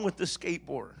 the problem with the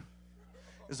skateboard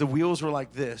is the wheels were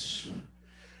like this.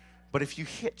 But if you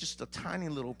hit just a tiny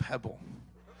little pebble,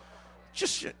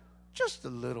 just a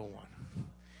little one,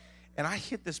 and I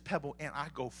hit this pebble and I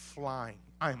go flying.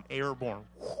 I am airborne.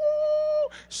 Woo!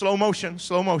 Slow motion.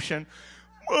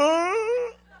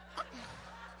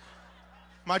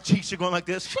 My cheeks are going like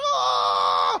this.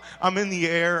 I'm in the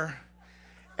air,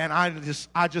 and I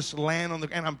just land on the,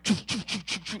 and I'm,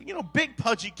 big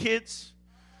pudgy kids,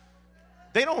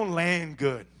 they don't land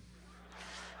good.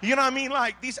 You know what I mean?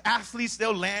 Like, these athletes,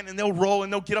 they'll land and they'll roll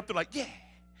and they'll get up. They're like, yeah.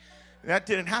 That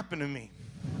didn't happen to me.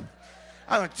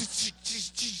 I'm like,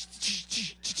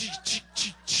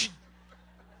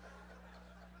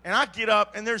 and I get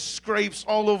up and there's scrapes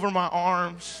all over my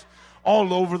arms,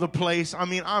 all over the place. I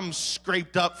mean, I'm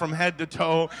scraped up from head to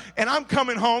toe. And I'm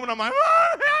coming home and I'm like,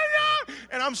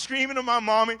 and I'm screaming to my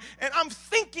mommy. And I'm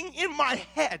thinking in my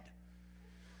head,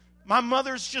 my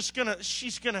mother's she's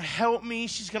gonna help me.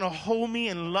 She's gonna hold me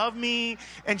and love me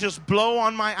and just blow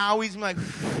on my owies and like,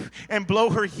 and blow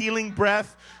her healing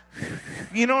breath.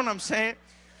 You know what I'm saying?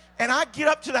 And I get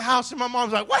up to the house and my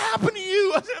mom's like, what happened to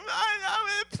you? I said,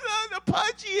 I'm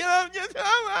pudgy.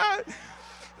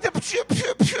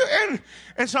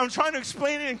 And so I'm trying to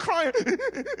explain it and crying.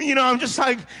 I'm just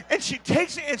like, and she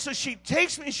takes it, and so she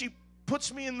takes me and she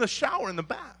puts me in the shower in the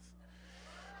bath.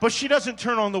 But she doesn't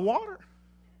turn on the water.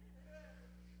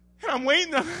 And I'm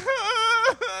waiting.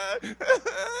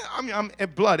 I'm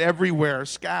blood everywhere,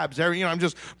 scabs, I'm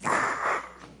just.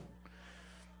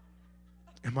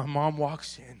 And my mom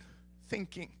walks in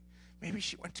thinking maybe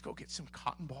she went to go get some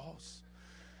cotton balls.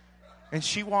 And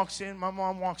she walks in, my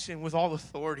mom walks in with all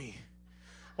authority,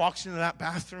 walks into that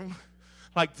bathroom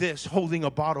like this, holding a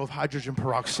bottle of hydrogen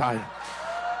peroxide.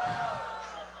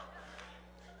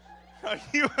 I'm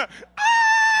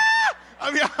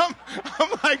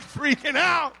like freaking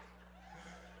out.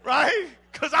 Right?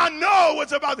 Because I know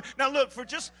what's about to. Now look, for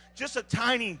just a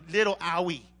tiny little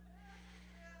owie,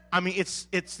 I mean,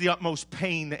 it's the utmost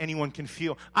pain that anyone can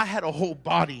feel. I had a whole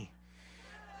body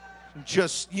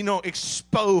just,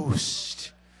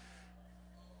 exposed.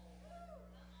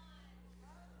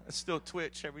 I still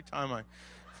twitch every time I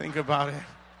think about it.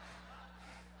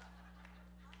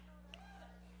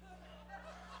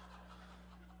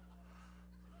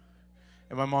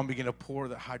 And my mom began to pour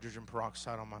the hydrogen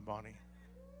peroxide on my body.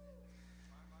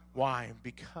 Why?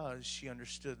 Because she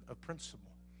understood a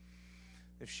principle.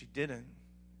 If she didn't,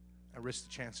 I risked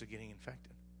the chance of getting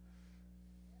infected.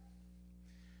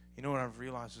 You know what I've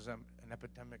realized is an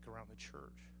epidemic around the church.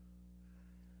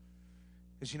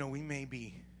 Is, we may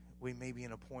be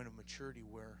in a point of maturity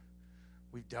where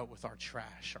we've dealt with our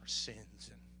trash, our sins,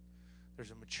 and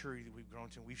there's a maturity that we've grown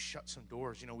to. We've shut some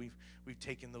doors. We've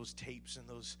taken those tapes and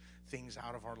those things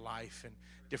out of our life and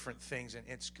different things, and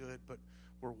it's good, but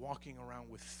we're walking around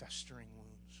with festering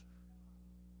wounds.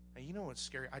 And you know what's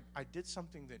scary? I did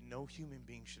something that no human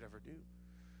being should ever do.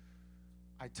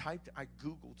 I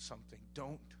Googled something.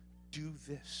 Don't do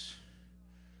this.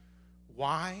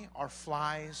 Why are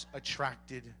flies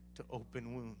attracted to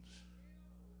open wounds?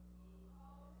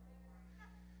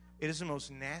 It is the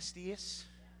most nastiest,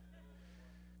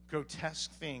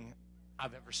 grotesque thing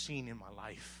I've ever seen in my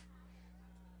life.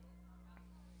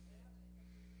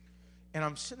 And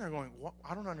I'm sitting there going, what?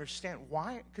 I don't understand.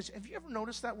 Why? Because have you ever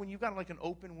noticed that when you've got like an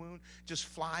open wound, just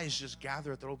flies just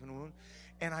gather at the open wound?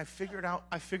 And I figured out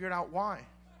why.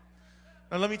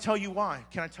 Now let me tell you why.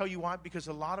 Can I tell you why? Because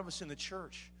a lot of us in the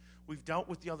church, we've dealt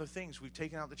with the other things. We've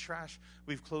taken out the trash.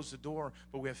 We've closed the door.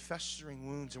 But we have festering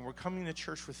wounds. And we're coming to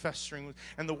church with festering wounds.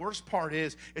 And the worst part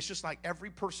is, it's just like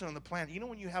every person on the planet.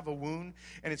 When you have a wound,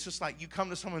 and it's just like you come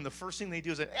to someone, and the first thing they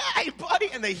do is say, hey, buddy,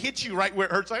 and they hit you right where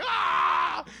it hurts. Like,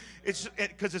 ah!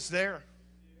 Because it's there.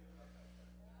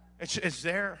 It's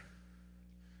there.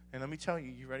 And let me tell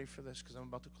you, you ready for this? Because I'm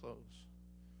about to close.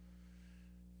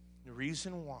 The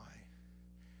reason why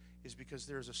is because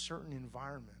there's a certain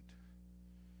environment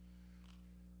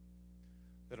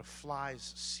that a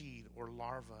fly's seed or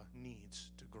larva needs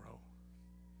to grow.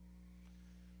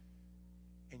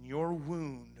 And your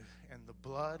wound and the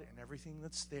blood and everything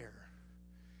that's there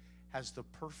has the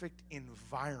perfect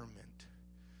environment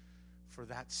for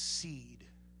that seed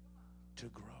to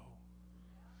grow.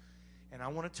 And I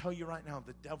want to tell you right now,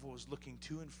 the devil is looking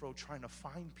to and fro trying to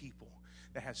find people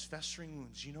that has festering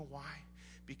wounds. You know why?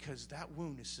 Because that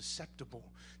wound is susceptible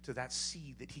to that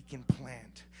seed that he can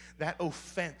plant. That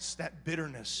offense, that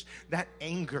bitterness, that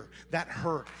anger, that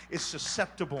hurt is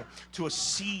susceptible to a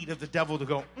seed of the devil to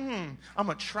go, I'm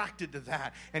attracted to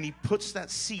that. And he puts that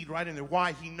seed right in there.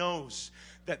 Why? He knows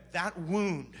that that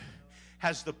wound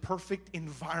has the perfect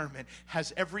environment,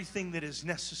 has everything that is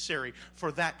necessary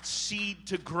for that seed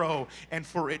to grow and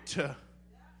for it to.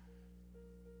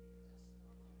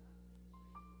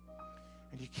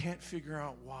 And you can't figure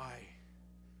out why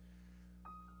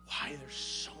there's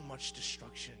so much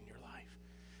destruction in your life.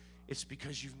 It's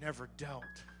because you've never dealt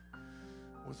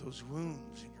with those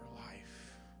wounds in your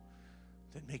life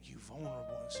that make you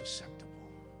vulnerable and susceptible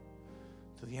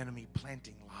to the enemy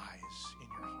planting lies in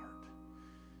your heart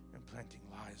and planting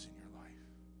lies in your life.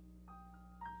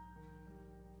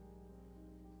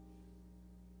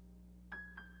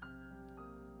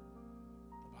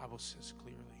 The Bible says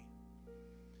clearly,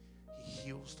 He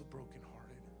heals the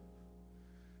brokenhearted.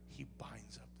 He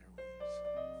binds up their wounds.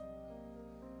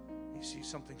 You see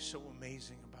something so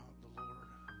amazing about the Lord.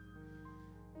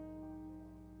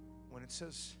 When it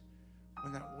says,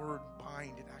 when that word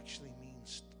bind, it actually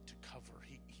means to cover.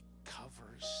 He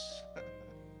covers.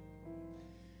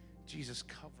 Jesus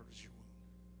covers your wound.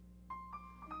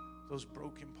 Those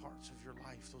broken parts of your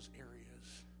life, those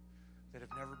areas that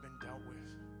have never been dealt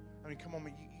with. I mean, come on,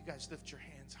 you guys lift your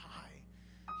hands high.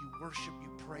 You worship, you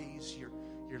praise, you're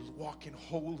walking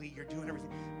holy, you're doing everything,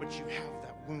 but you have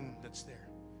that wound that's there,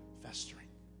 festering.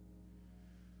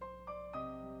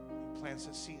 He plants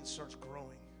that seed and starts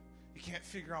growing. You can't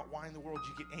figure out why in the world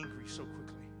you get angry so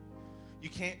quickly. You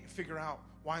can't figure out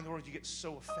why in the world you get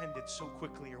so offended so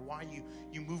quickly, or why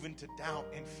you move into doubt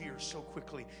and fear so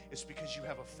quickly. It's because you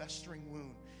have a festering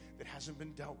wound that hasn't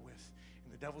been dealt with.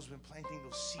 And the devil's been planting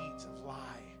those seeds of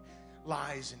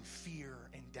lies and fear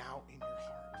and doubt in your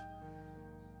heart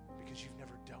because you've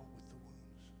never dealt with the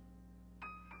wounds.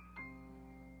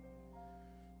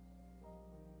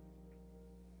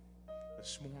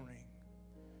 This morning,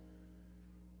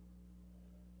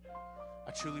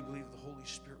 I truly believe the Holy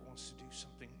Spirit wants to do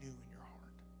something new in your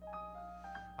heart.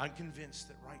 I'm convinced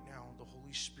that right now the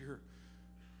Holy Spirit,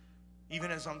 even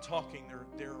as I'm talking,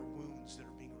 there are wounds that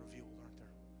are being revealed, aren't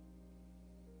there?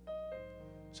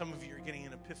 Some of you are getting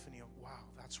an epiphany of, wow,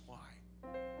 that's why.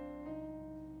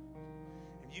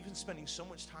 And you've been spending so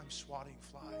much time swatting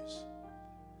flies,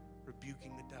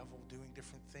 rebuking the devil, doing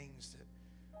different things that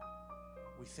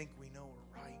we think we know are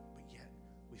right, but yet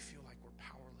we feel like we're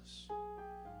powerless.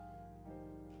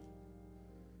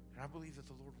 And I believe that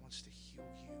the Lord wants to heal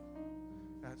you.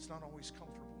 Now, it's not always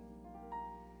comfortable.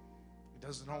 It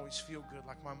doesn't always feel good,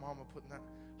 like my mama putting that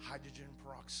hydrogen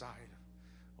peroxide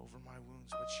over my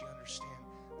wounds, but she understands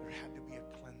there had to be a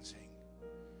cleansing.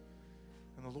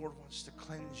 And the Lord wants to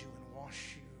cleanse you and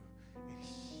wash you and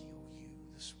heal you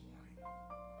this morning.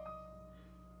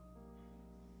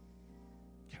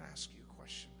 Can I ask you a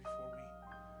question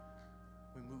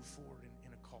before we move forward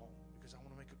in a call? Because I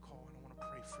want to make a call and I want to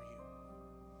pray for you.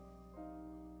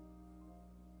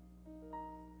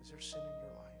 Is there sin in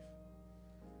your life?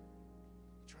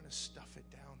 You're trying to stuff it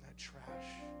down, that trash?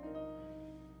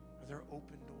 Are there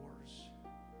open doors?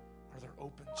 Are there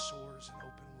open sores and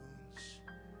open wounds?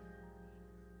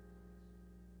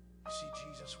 You see,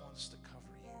 Jesus wants to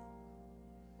cover you.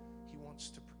 He wants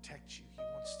to protect you. He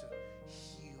wants to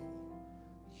heal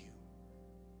you.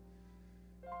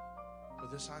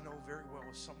 But this I know very well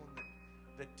as someone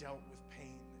that dealt with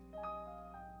pain,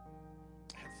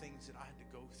 that had things that I had to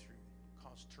go through,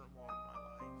 caused turmoil in my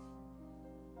life.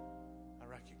 I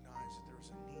recognize that there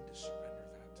was a need to surrender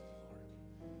that to the Lord.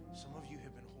 Some of you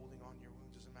have been holding on to your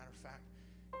wounds. As a matter of fact,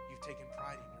 you've taken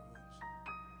pride in your wounds.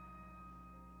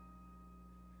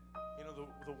 You know,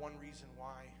 the one reason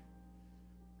why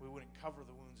we wouldn't cover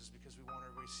the wounds is because we want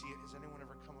everybody to see it. Has anyone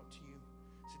ever come up to you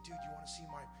and said, dude, you want to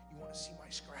see my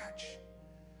scratch?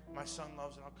 My son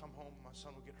loves it. I'll come home and my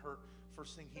son will get hurt.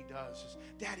 First thing he does is,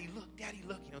 Daddy, look.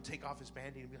 You know, take off his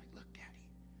Band-Aid and be like, look, Daddy.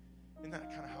 Isn't that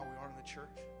kind of how we are in the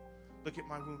church? Look at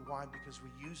my wound. Why? Because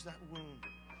we use that wound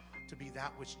to be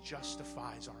that which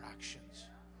justifies our actions.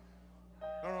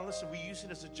 No, listen, we use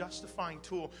it as a justifying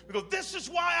tool. We go, this is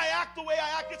why I act the way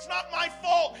I act. It's not my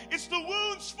fault. It's the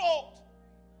wound's fault.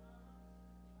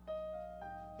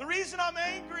 The reason I'm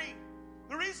angry,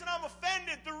 The reason I'm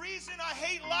offended, the reason I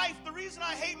hate life, the reason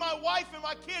I hate my wife and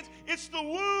my kids, it's the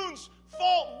wound's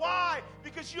fault. Why?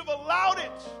 Because you've allowed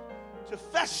it to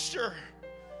fester.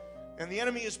 And the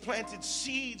enemy has planted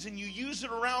seeds, and you use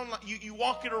it around, you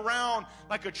walk it around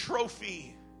like a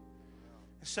trophy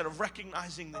instead of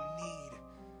recognizing the need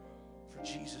for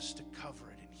Jesus to cover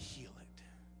it and heal it.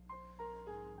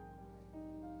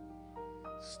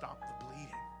 Stop the bleeding.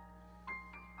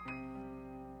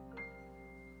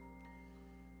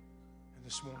 And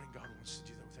this morning, God wants to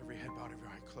do that with every head bowed, every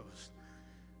eye closed.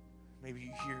 Maybe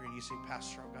you hear and you say,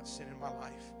 Pastor, I've got sin in my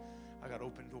life. I got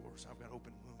open doors. I've got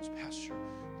open wounds. Pastor,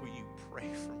 will you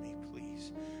pray for me,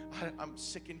 please? I'm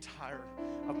sick and tired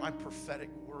of my prophetic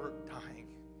word dying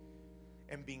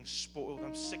and being spoiled.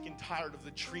 I'm sick and tired of the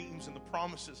dreams and the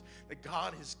promises that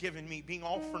God has given me being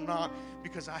all for naught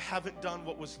because I haven't done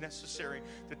what was necessary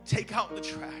to take out the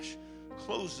trash,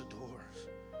 close the doors,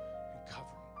 and cover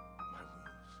my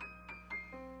wounds.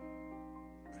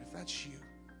 And if that's you,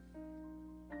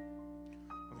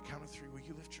 on the count of 3, will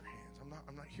you lift your hands?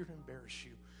 I'm not here to embarrass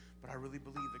you, but I really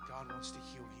believe that God wants to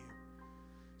heal you.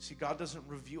 See, God doesn't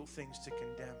reveal things to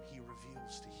condemn. He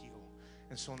reveals to heal.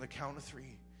 And so on the count of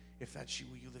 3, if that's you,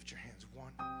 will you lift your hands?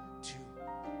 1, 2,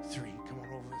 3. Come on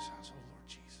over this house. Oh, Lord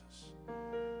Jesus.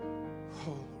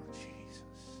 Oh, Lord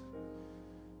Jesus.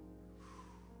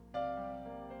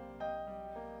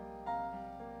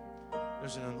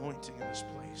 There's an anointing in this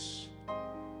place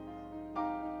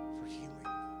for healing,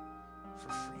 for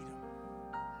freedom.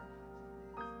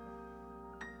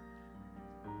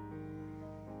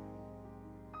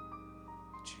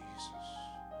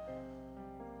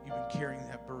 Carrying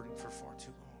that burden for far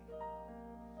too long.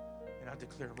 And I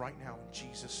declare right now in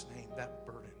Jesus' name, that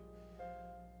burden,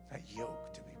 that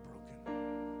yoke to be broken,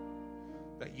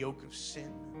 that yoke of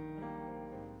sin,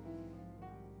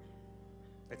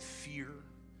 that fear,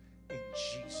 in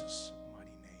Jesus'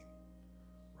 mighty name,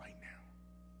 right now.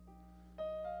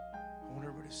 I want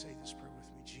everybody to say this prayer with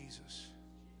me. Jesus,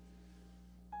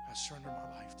 I surrender my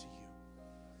life to you.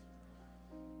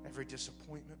 Every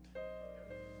disappointment,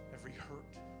 every hurt,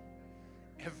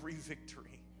 every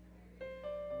victory, it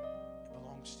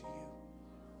belongs to you.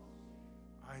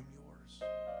 I'm yours.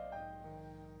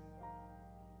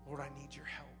 Lord, I need your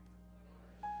help.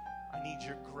 I need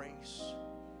your grace,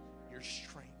 your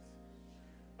strength,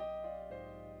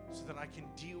 so that I can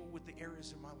deal with the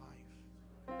areas in my life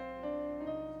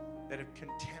that have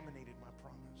contaminated my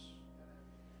promise.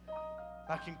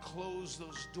 I can close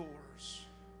those doors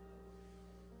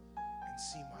and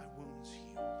see my wounds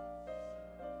healed.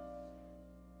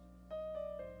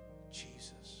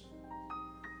 Jesus,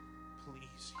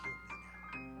 please heal me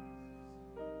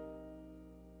now.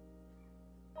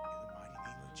 In the mighty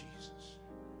name of Jesus.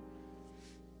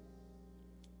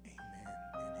 Amen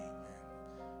and amen.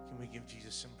 Can we give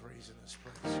Jesus some praise in this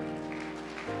place?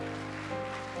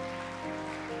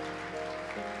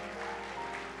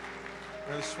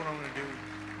 Now, this is what I'm going to do.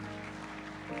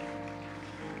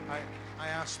 I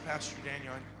asked Pastor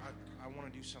Daniel, I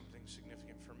want to do something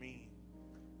significant for me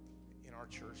in our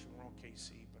church, and we're on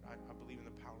KC, but I believe in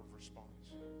the power of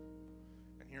response.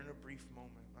 And here in a brief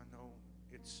moment, I know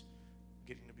it's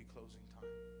getting to be closing time.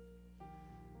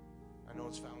 I know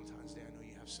it's Valentine's Day. I know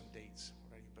you have some dates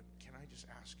already, but can I just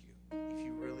ask you, if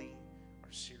you really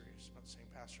are serious about saying,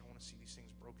 Pastor, I want to see these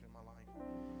things broken in my life,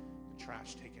 the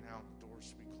trash taken out, the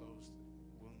doors to be closed,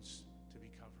 wounds to be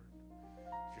covered.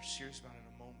 If you're serious about it in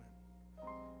a moment,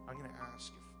 I'm going to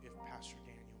ask if Pastor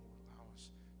Daniel will allow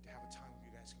us to have a time where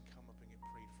you guys can come up and get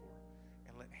prayed for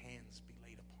and let hands be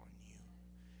laid upon you.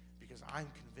 Because I'm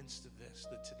convinced of this,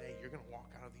 that today you're going to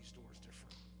walk out of these doors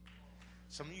different.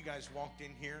 Some of you guys walked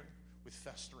in here with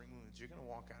festering wounds. You're going to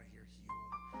walk out of here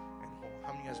healed and whole.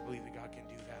 How many of you guys believe that God can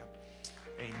do that?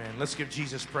 Amen. Let's give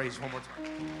Jesus praise one more time.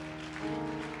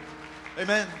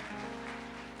 Amen.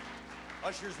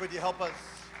 Ushers, would you help us?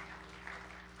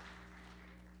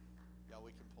 Yeah,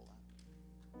 we can pull that.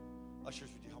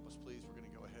 Ushers, would you help us, please? We're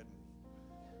going to go ahead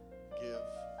and give.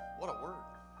 What a word.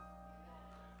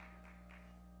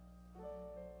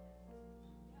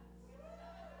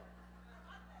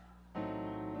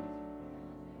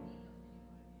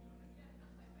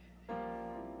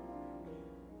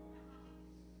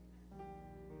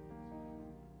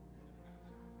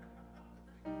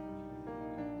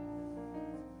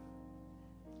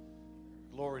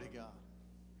 Glory to God.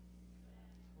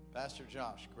 Pastor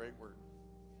Josh, great word.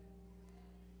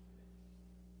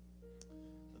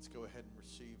 Let's go ahead and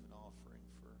receive an offering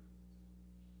for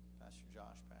Pastor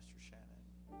Josh, Pastor Shannon.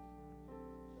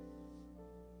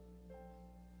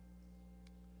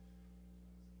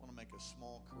 I want to make a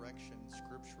small correction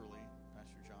scripturally,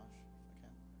 Pastor Josh, if I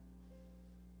can.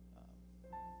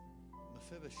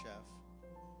 Mephibosheth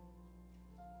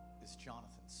is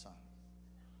Jonathan's son.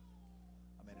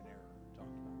 I made an error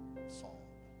talking about Saul,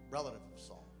 relative of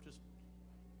Saul. Just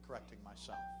correcting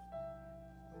myself.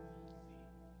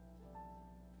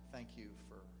 Thank you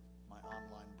for my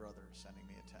online brother sending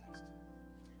me a text.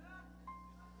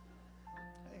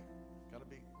 Hey,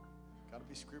 gotta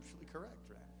be scripturally correct,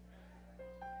 right?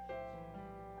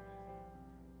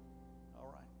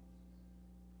 All right.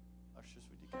 Ushers,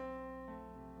 would you come?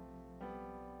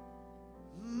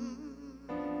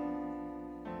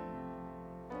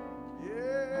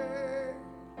 Yeah.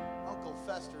 Uncle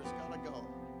Fester's gotta go.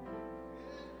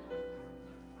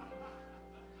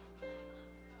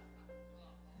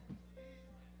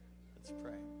 Let's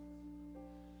pray.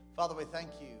 Father, we thank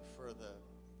you for the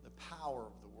power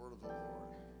of the word of the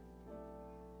Lord,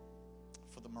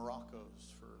 for the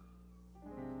Moroccos, for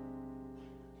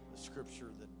the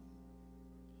scripture that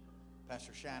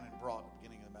Pastor Shannon brought at the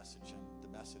beginning of the message, and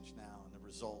the message now, and the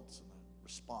results and the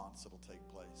response that will take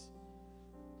place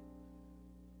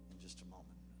in just a moment.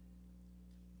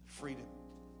 The freedom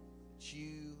that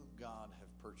you, God, have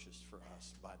purchased for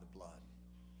us by the blood.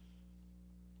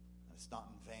 And it's not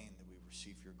in vain that we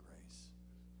receive your grace.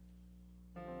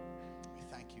 We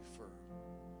thank you for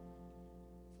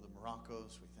the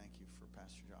Moroccos. We thank you for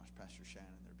Pastor Josh, Pastor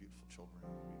Shannon, and their beautiful children.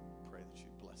 We pray that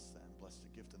you bless them, bless the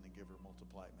gift and the giver,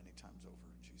 multiply it many times over.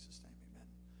 In Jesus' name,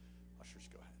 amen. Ushers,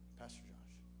 go ahead. Pastor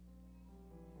Josh.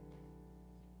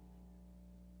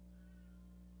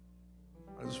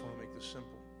 I just want to make this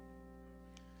simple.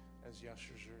 As the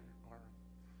ushers are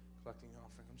collecting the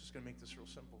offering, I'm just going to make this real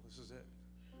simple. This is it.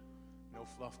 No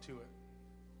fluff to it.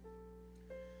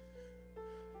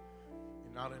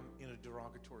 And not in a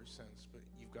derogatory sense, but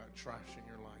you've got trash in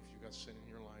your life. You've got sin in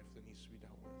your life that needs to be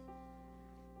dealt with.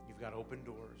 You've got open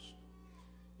doors.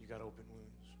 You've got open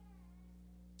wounds.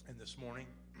 And this morning,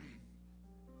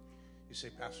 you say,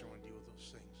 Pastor, I want to deal with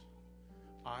those things.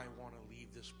 I want to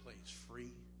leave this place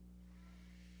free.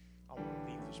 I want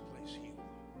to leave this place healed.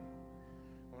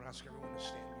 I want to ask everyone to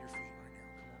stand to your feet right now.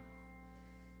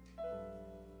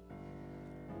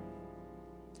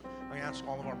 Come on. I ask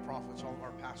all of our prophets, all of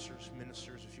our pastors,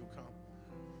 ministers, if you'll come.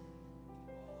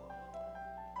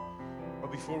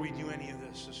 But before we do any of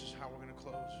this, this is how we're going to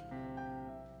close.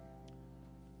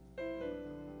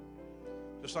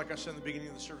 Just like I said in the beginning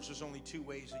of the service, there's only two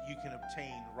ways that you can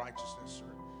obtain righteousness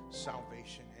or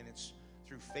salvation, and it's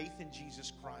through faith in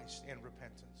Jesus Christ and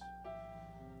repentance.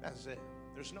 That's it.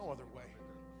 There's no other way.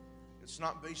 It's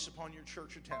not based upon your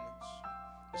church attendance.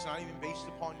 It's not even based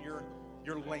upon your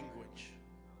language.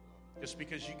 Just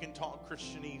because you can talk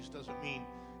Christianese doesn't mean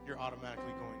you're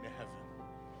automatically going to heaven.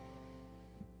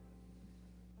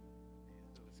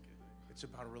 It's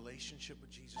about a relationship with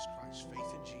Jesus Christ,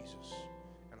 faith in Jesus,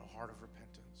 and a heart of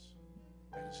repentance.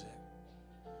 That is it.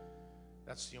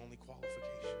 That's the only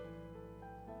qualification.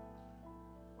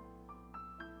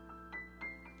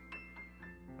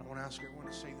 I want to ask everyone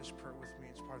to say this prayer with me.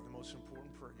 It's probably the most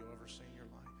important prayer you'll ever say in your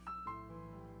life.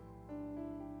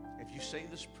 If you say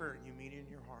this prayer and you mean it in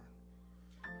your heart,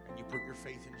 and you put your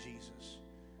faith in Jesus,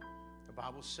 the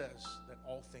Bible says that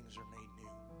all things are made new.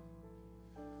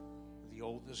 The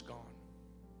old is gone.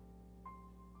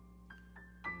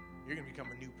 You're going to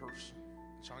become a new person.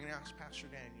 So I'm going to ask Pastor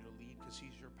Daniel to lead because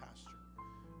he's your pastor.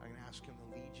 I'm going to ask him to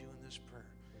lead you in this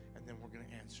prayer, and then we're going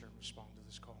to answer and respond to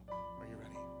this call. Are you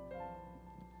ready?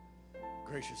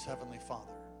 Gracious Heavenly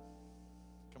Father.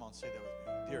 Come on, say that with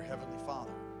me. Dear Heavenly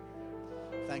Father,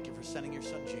 thank you for sending your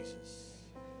son Jesus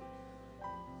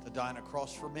to die on a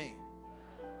cross for me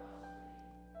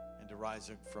and to rise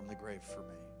up from the grave for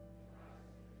me.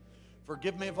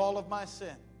 Forgive me of all of my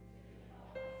sin.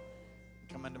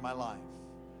 Come into my life.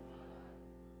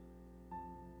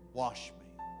 Wash me.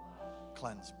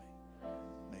 Cleanse me.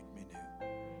 Make me new.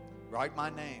 Write my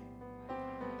name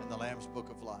in the Lamb's Book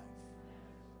of Life.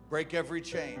 Break every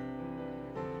chain.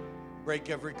 Break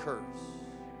every curse.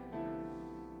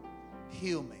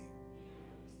 Heal me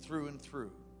through and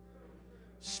through.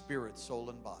 Spirit, soul,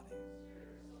 and body.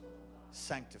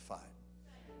 Sanctified.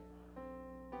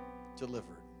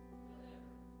 Delivered.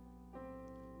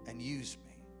 And use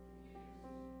me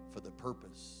for the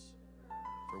purpose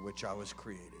for which I was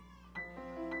created.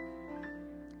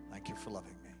 Thank you for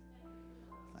loving me.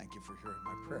 Thank you for hearing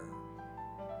my prayer.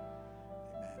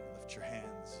 Amen. Lift your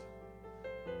hands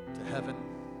to heaven.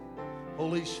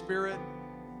 Holy Spirit,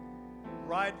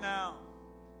 right now,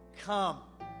 come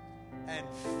and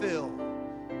fill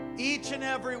each and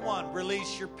every one.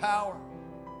 Release your power.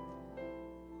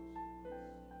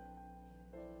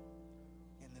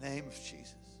 In the name of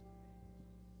Jesus.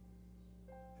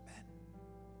 Amen.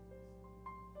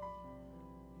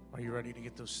 Are you ready to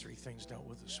get those 3 things dealt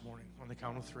with this morning? On the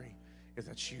count of 3, if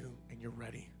that's you and you're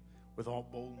ready, with all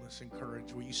boldness and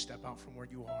courage, will you step out from where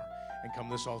you are and come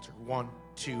to this altar? 1,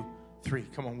 2, 3.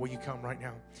 Come on, will you come right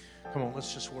now? Come on,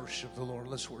 let's just worship the Lord.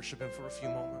 Let's worship Him for a few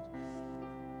moments.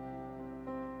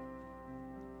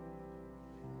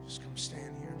 Just come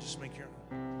stand here and just make your...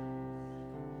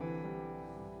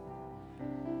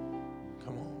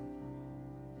 Come on.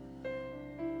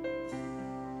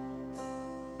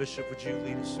 Bishop, would you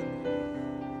lead us in?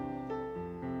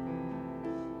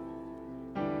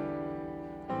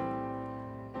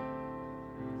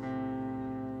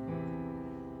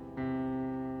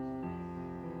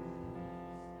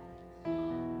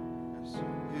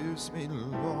 Use me,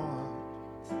 Lord,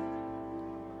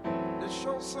 to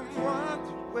show someone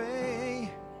the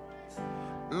way.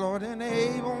 Lord,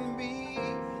 enable me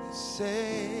to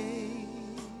say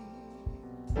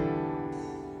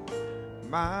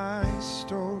my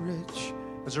storage.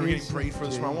 As we're getting prayed for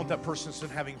this morning, I want that person that's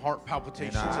been having heart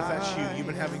palpitations. If that's you, you've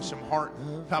been having some heart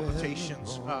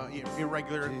palpitations,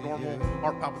 irregular, normal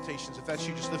heart palpitations. If that's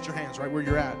you, just lift your hands right where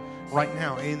you're at right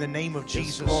now. In the name of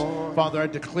Jesus, Father, I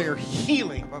declare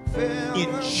healing in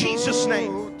Jesus'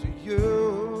 name.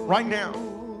 Right now.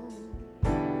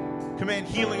 Command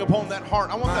healing upon that heart.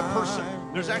 I want that person.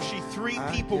 There's actually 3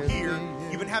 people here.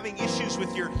 You've been having issues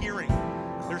with your hearing.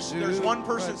 There's one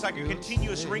person, it's like a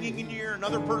continuous ringing in your ear.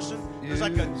 Another person, there's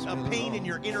like a pain in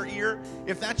your inner ear.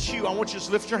 If that's you, I want you to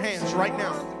just lift your hands right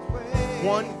now.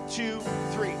 1, 2,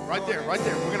 3. Right there, right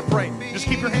there. We're going to pray. Just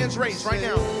keep your hands raised right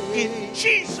now. In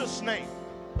Jesus' name.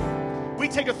 We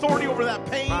take authority over that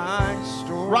pain.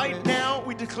 Right now,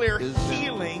 we declare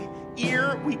healing.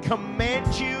 Ear, we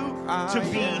command you to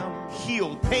be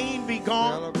healed. Pain be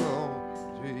gone.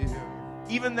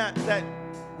 Even that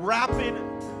rapid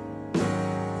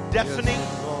deafening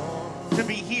to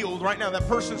be healed right now. That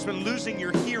person's been losing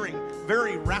your hearing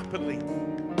very rapidly.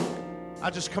 I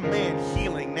just command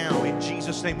healing now in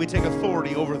Jesus' name. We take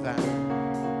authority over that.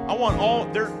 I want all,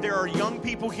 there are young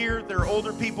people here, there are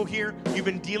older people here. You've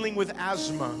been dealing with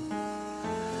asthma.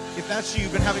 If that's you,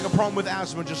 you've been having a problem with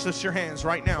asthma, just lift your hands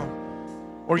right now.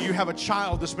 Or you have a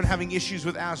child that's been having issues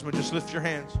with asthma, just lift your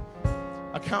hands.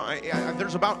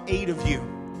 There's about 8 of you.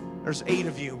 There's 8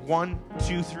 of you. 1,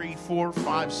 2, 3, 4,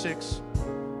 5, 6,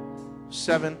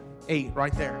 7, 8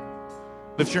 right there.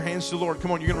 Lift your hands to the Lord.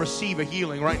 Come on, you're going to receive a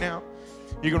healing right now.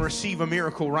 You're going to receive a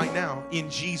miracle right now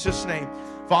in Jesus' name.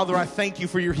 Father, I thank you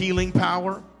for your healing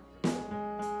power.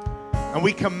 And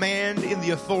we command in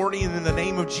the authority and in the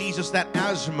name of Jesus that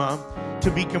asthma to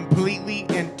be completely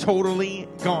and totally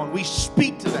gone. We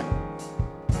speak to that.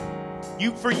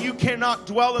 For you cannot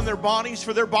dwell in their bodies,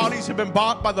 for their bodies have been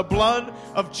bought by the blood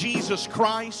of Jesus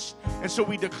Christ. And so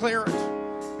we declare it.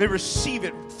 They receive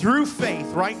it through faith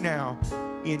right now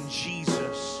in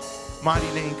Jesus'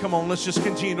 mighty name. Come on, let's just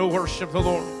continue to worship the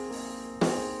Lord.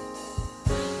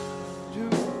 To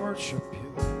worship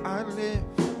you, I live.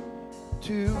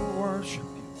 To worship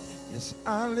you. Yes,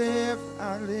 I live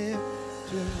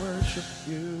to worship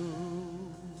you.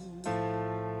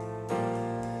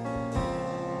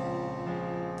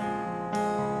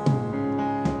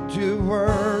 To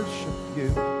worship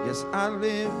you, yes, I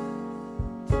live.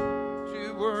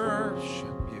 To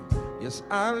worship you, yes,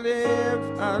 I live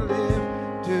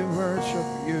to worship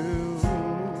you.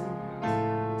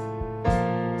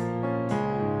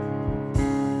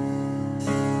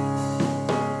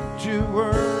 To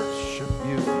worship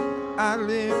you, I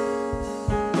live.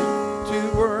 To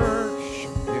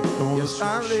worship you, yes,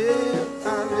 I live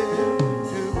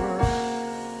to worship.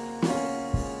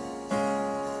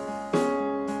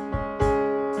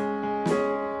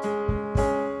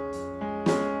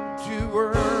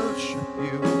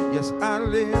 I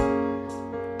live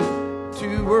to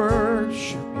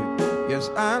worship you. Yes,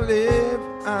 I live.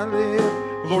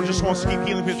 The Lord just wants to keep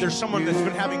healing people. There's someone that's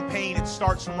been having pain. It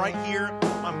starts from right here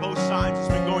on both sides. It's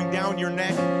been going down your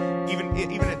neck.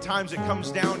 Even at times it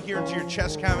comes down here into your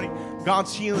chest cavity.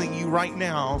 God's healing you right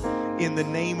now in the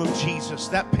name of Jesus.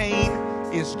 That pain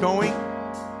is going.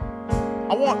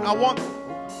 I want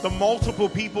the multiple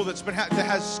people that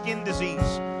has skin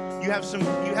disease. You have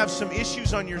some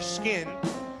issues on your skin.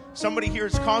 Somebody here,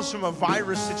 it's caused from a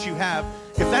virus that you have.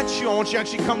 If that's you, I want you to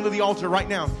actually come to the altar right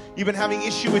now. You've been having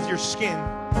issue with your skin.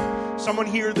 Someone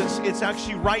here it's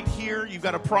actually right here. You've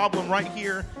got a problem right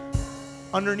here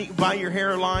underneath by your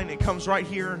hairline. It comes right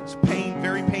here. It's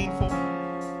very painful.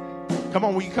 Come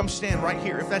on, will you come stand right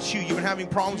here? If that's you, you've been having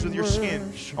problems with your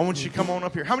skin. I want you to come on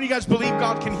up here. How many of you guys believe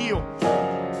God can heal?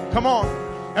 Come on.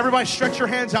 Everybody stretch your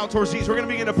hands out towards these. We're going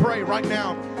to begin to pray right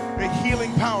now. The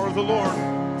healing power of the Lord.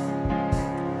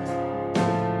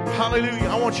 Hallelujah.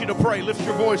 I want you to pray. Lift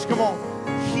your voice. Come on.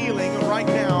 Healing right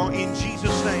now in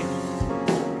Jesus' name.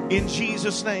 In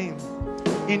Jesus' name.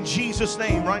 In Jesus'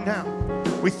 name right now.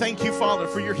 We thank you, Father,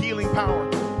 for your healing power.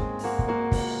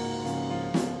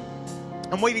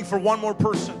 I'm waiting for one more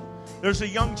person. There's a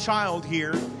young child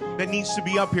here that needs to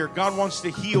be up here. God wants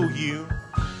to heal you.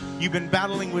 You've been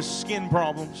battling with skin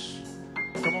problems.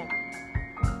 Come on.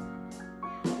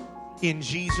 In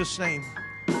Jesus' name.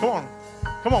 Come on.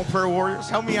 Come on, prayer warriors.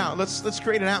 Help me out. Let's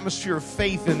create an atmosphere of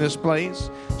faith in this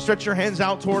place. Stretch your hands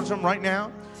out towards them right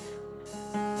now.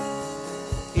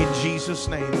 In Jesus'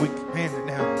 name, we command it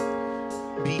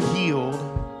now. Be healed.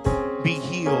 Be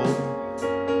healed.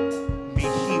 Be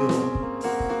healed.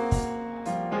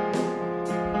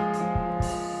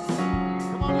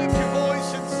 Come on, lift your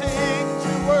voice and sing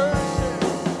to worship.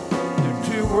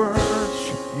 To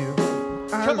worship you.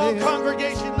 Come on,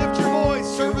 congregation, lift your voice.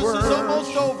 Service is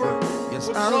almost over. Yes,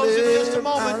 We'll I close in just a live,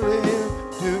 moment. I live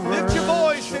to Lift your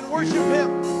voice and worship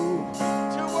Him. you.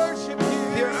 To worship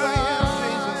you. Here I am,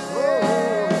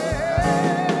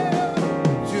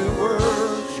 Jesus. To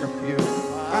worship you.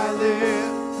 I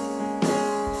live.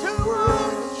 To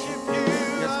worship you.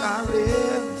 Yes, I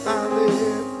live to worship.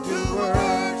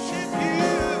 worship you.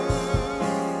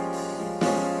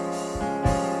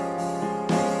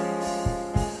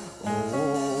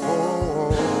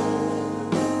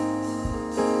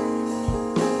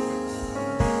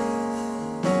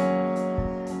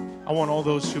 I want all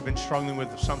those who've been struggling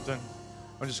with something,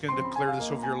 I'm just going to declare this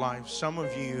over your life. Some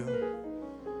of you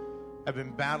have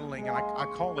been battling, and I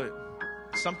call it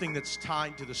something that's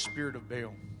tied to the spirit of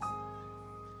Baal.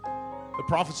 The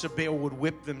prophets of Baal would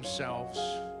whip themselves.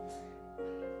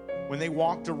 When they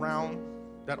walked around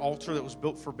that altar that was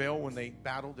built for Baal when they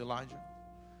battled Elijah,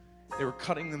 they were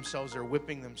cutting themselves, they were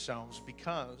whipping themselves,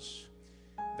 because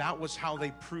that was how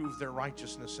they proved their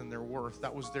righteousness and their worth.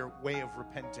 That was their way of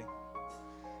repenting.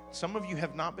 Some of you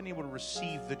have not been able to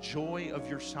receive the joy of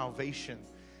your salvation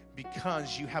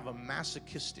because you have a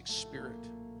masochistic spirit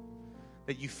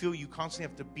that you feel you constantly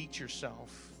have to beat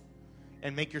yourself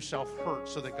and make yourself hurt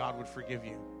so that God would forgive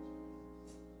you.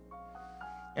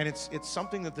 And it's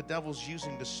something that the devil's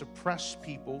using to suppress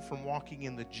people from walking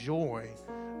in the joy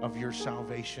of your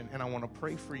salvation. And I want to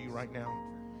pray for you right now.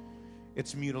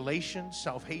 It's mutilation,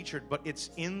 self-hatred, but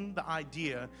it's in the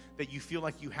idea that you feel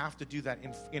like you have to do that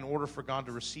in order for God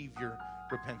to receive your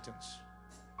repentance.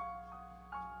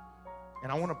 And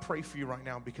I want to pray for you right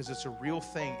now because it's a real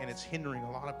thing and it's hindering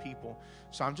a lot of people.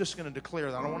 So I'm just going to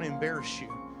declare that. I don't want to embarrass you,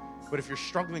 but if you're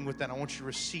struggling with that, I want you to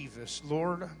receive this.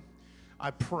 Lord,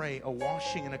 I pray a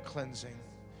washing and a cleansing.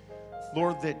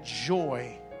 Lord, that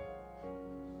joy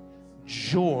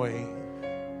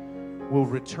will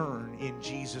return in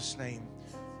Jesus' name.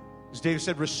 As David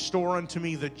said, restore unto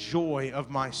me the joy of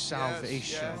my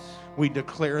salvation. Yes, yes. We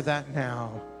declare that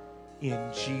now in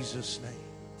Jesus' name.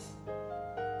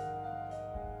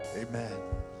 Amen.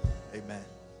 Amen.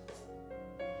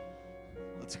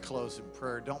 Let's close in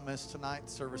prayer. Don't miss tonight.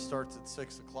 Service starts at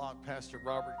 6 o'clock. Pastor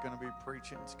Robert going to be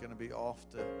preaching. It's going to be off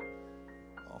the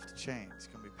chain. It's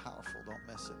going to be powerful. Don't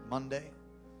miss it. Monday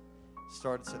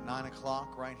starts at 9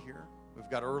 o'clock right here. We've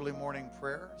got early morning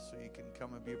prayer, so you can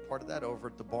come and be a part of that over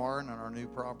at the barn on our new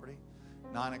property.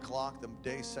 9 o'clock, the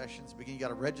day sessions begin. You got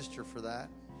to register for that.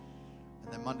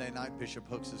 And then Monday night, Bishop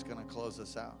Hooks is going to close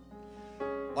us out.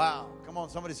 Wow. Come on,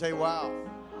 somebody say wow.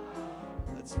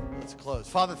 Let's close.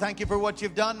 Father, thank you for what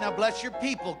you've done. Now bless your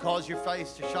people. Cause your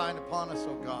face to shine upon us,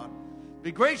 oh God.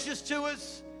 Be gracious to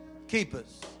us. Keep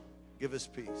us. Give us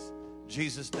peace. In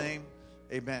Jesus' name,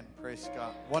 amen. Praise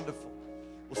God. Wonderful.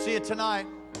 We'll see you tonight,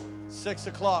 6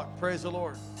 o'clock. Praise the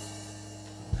Lord.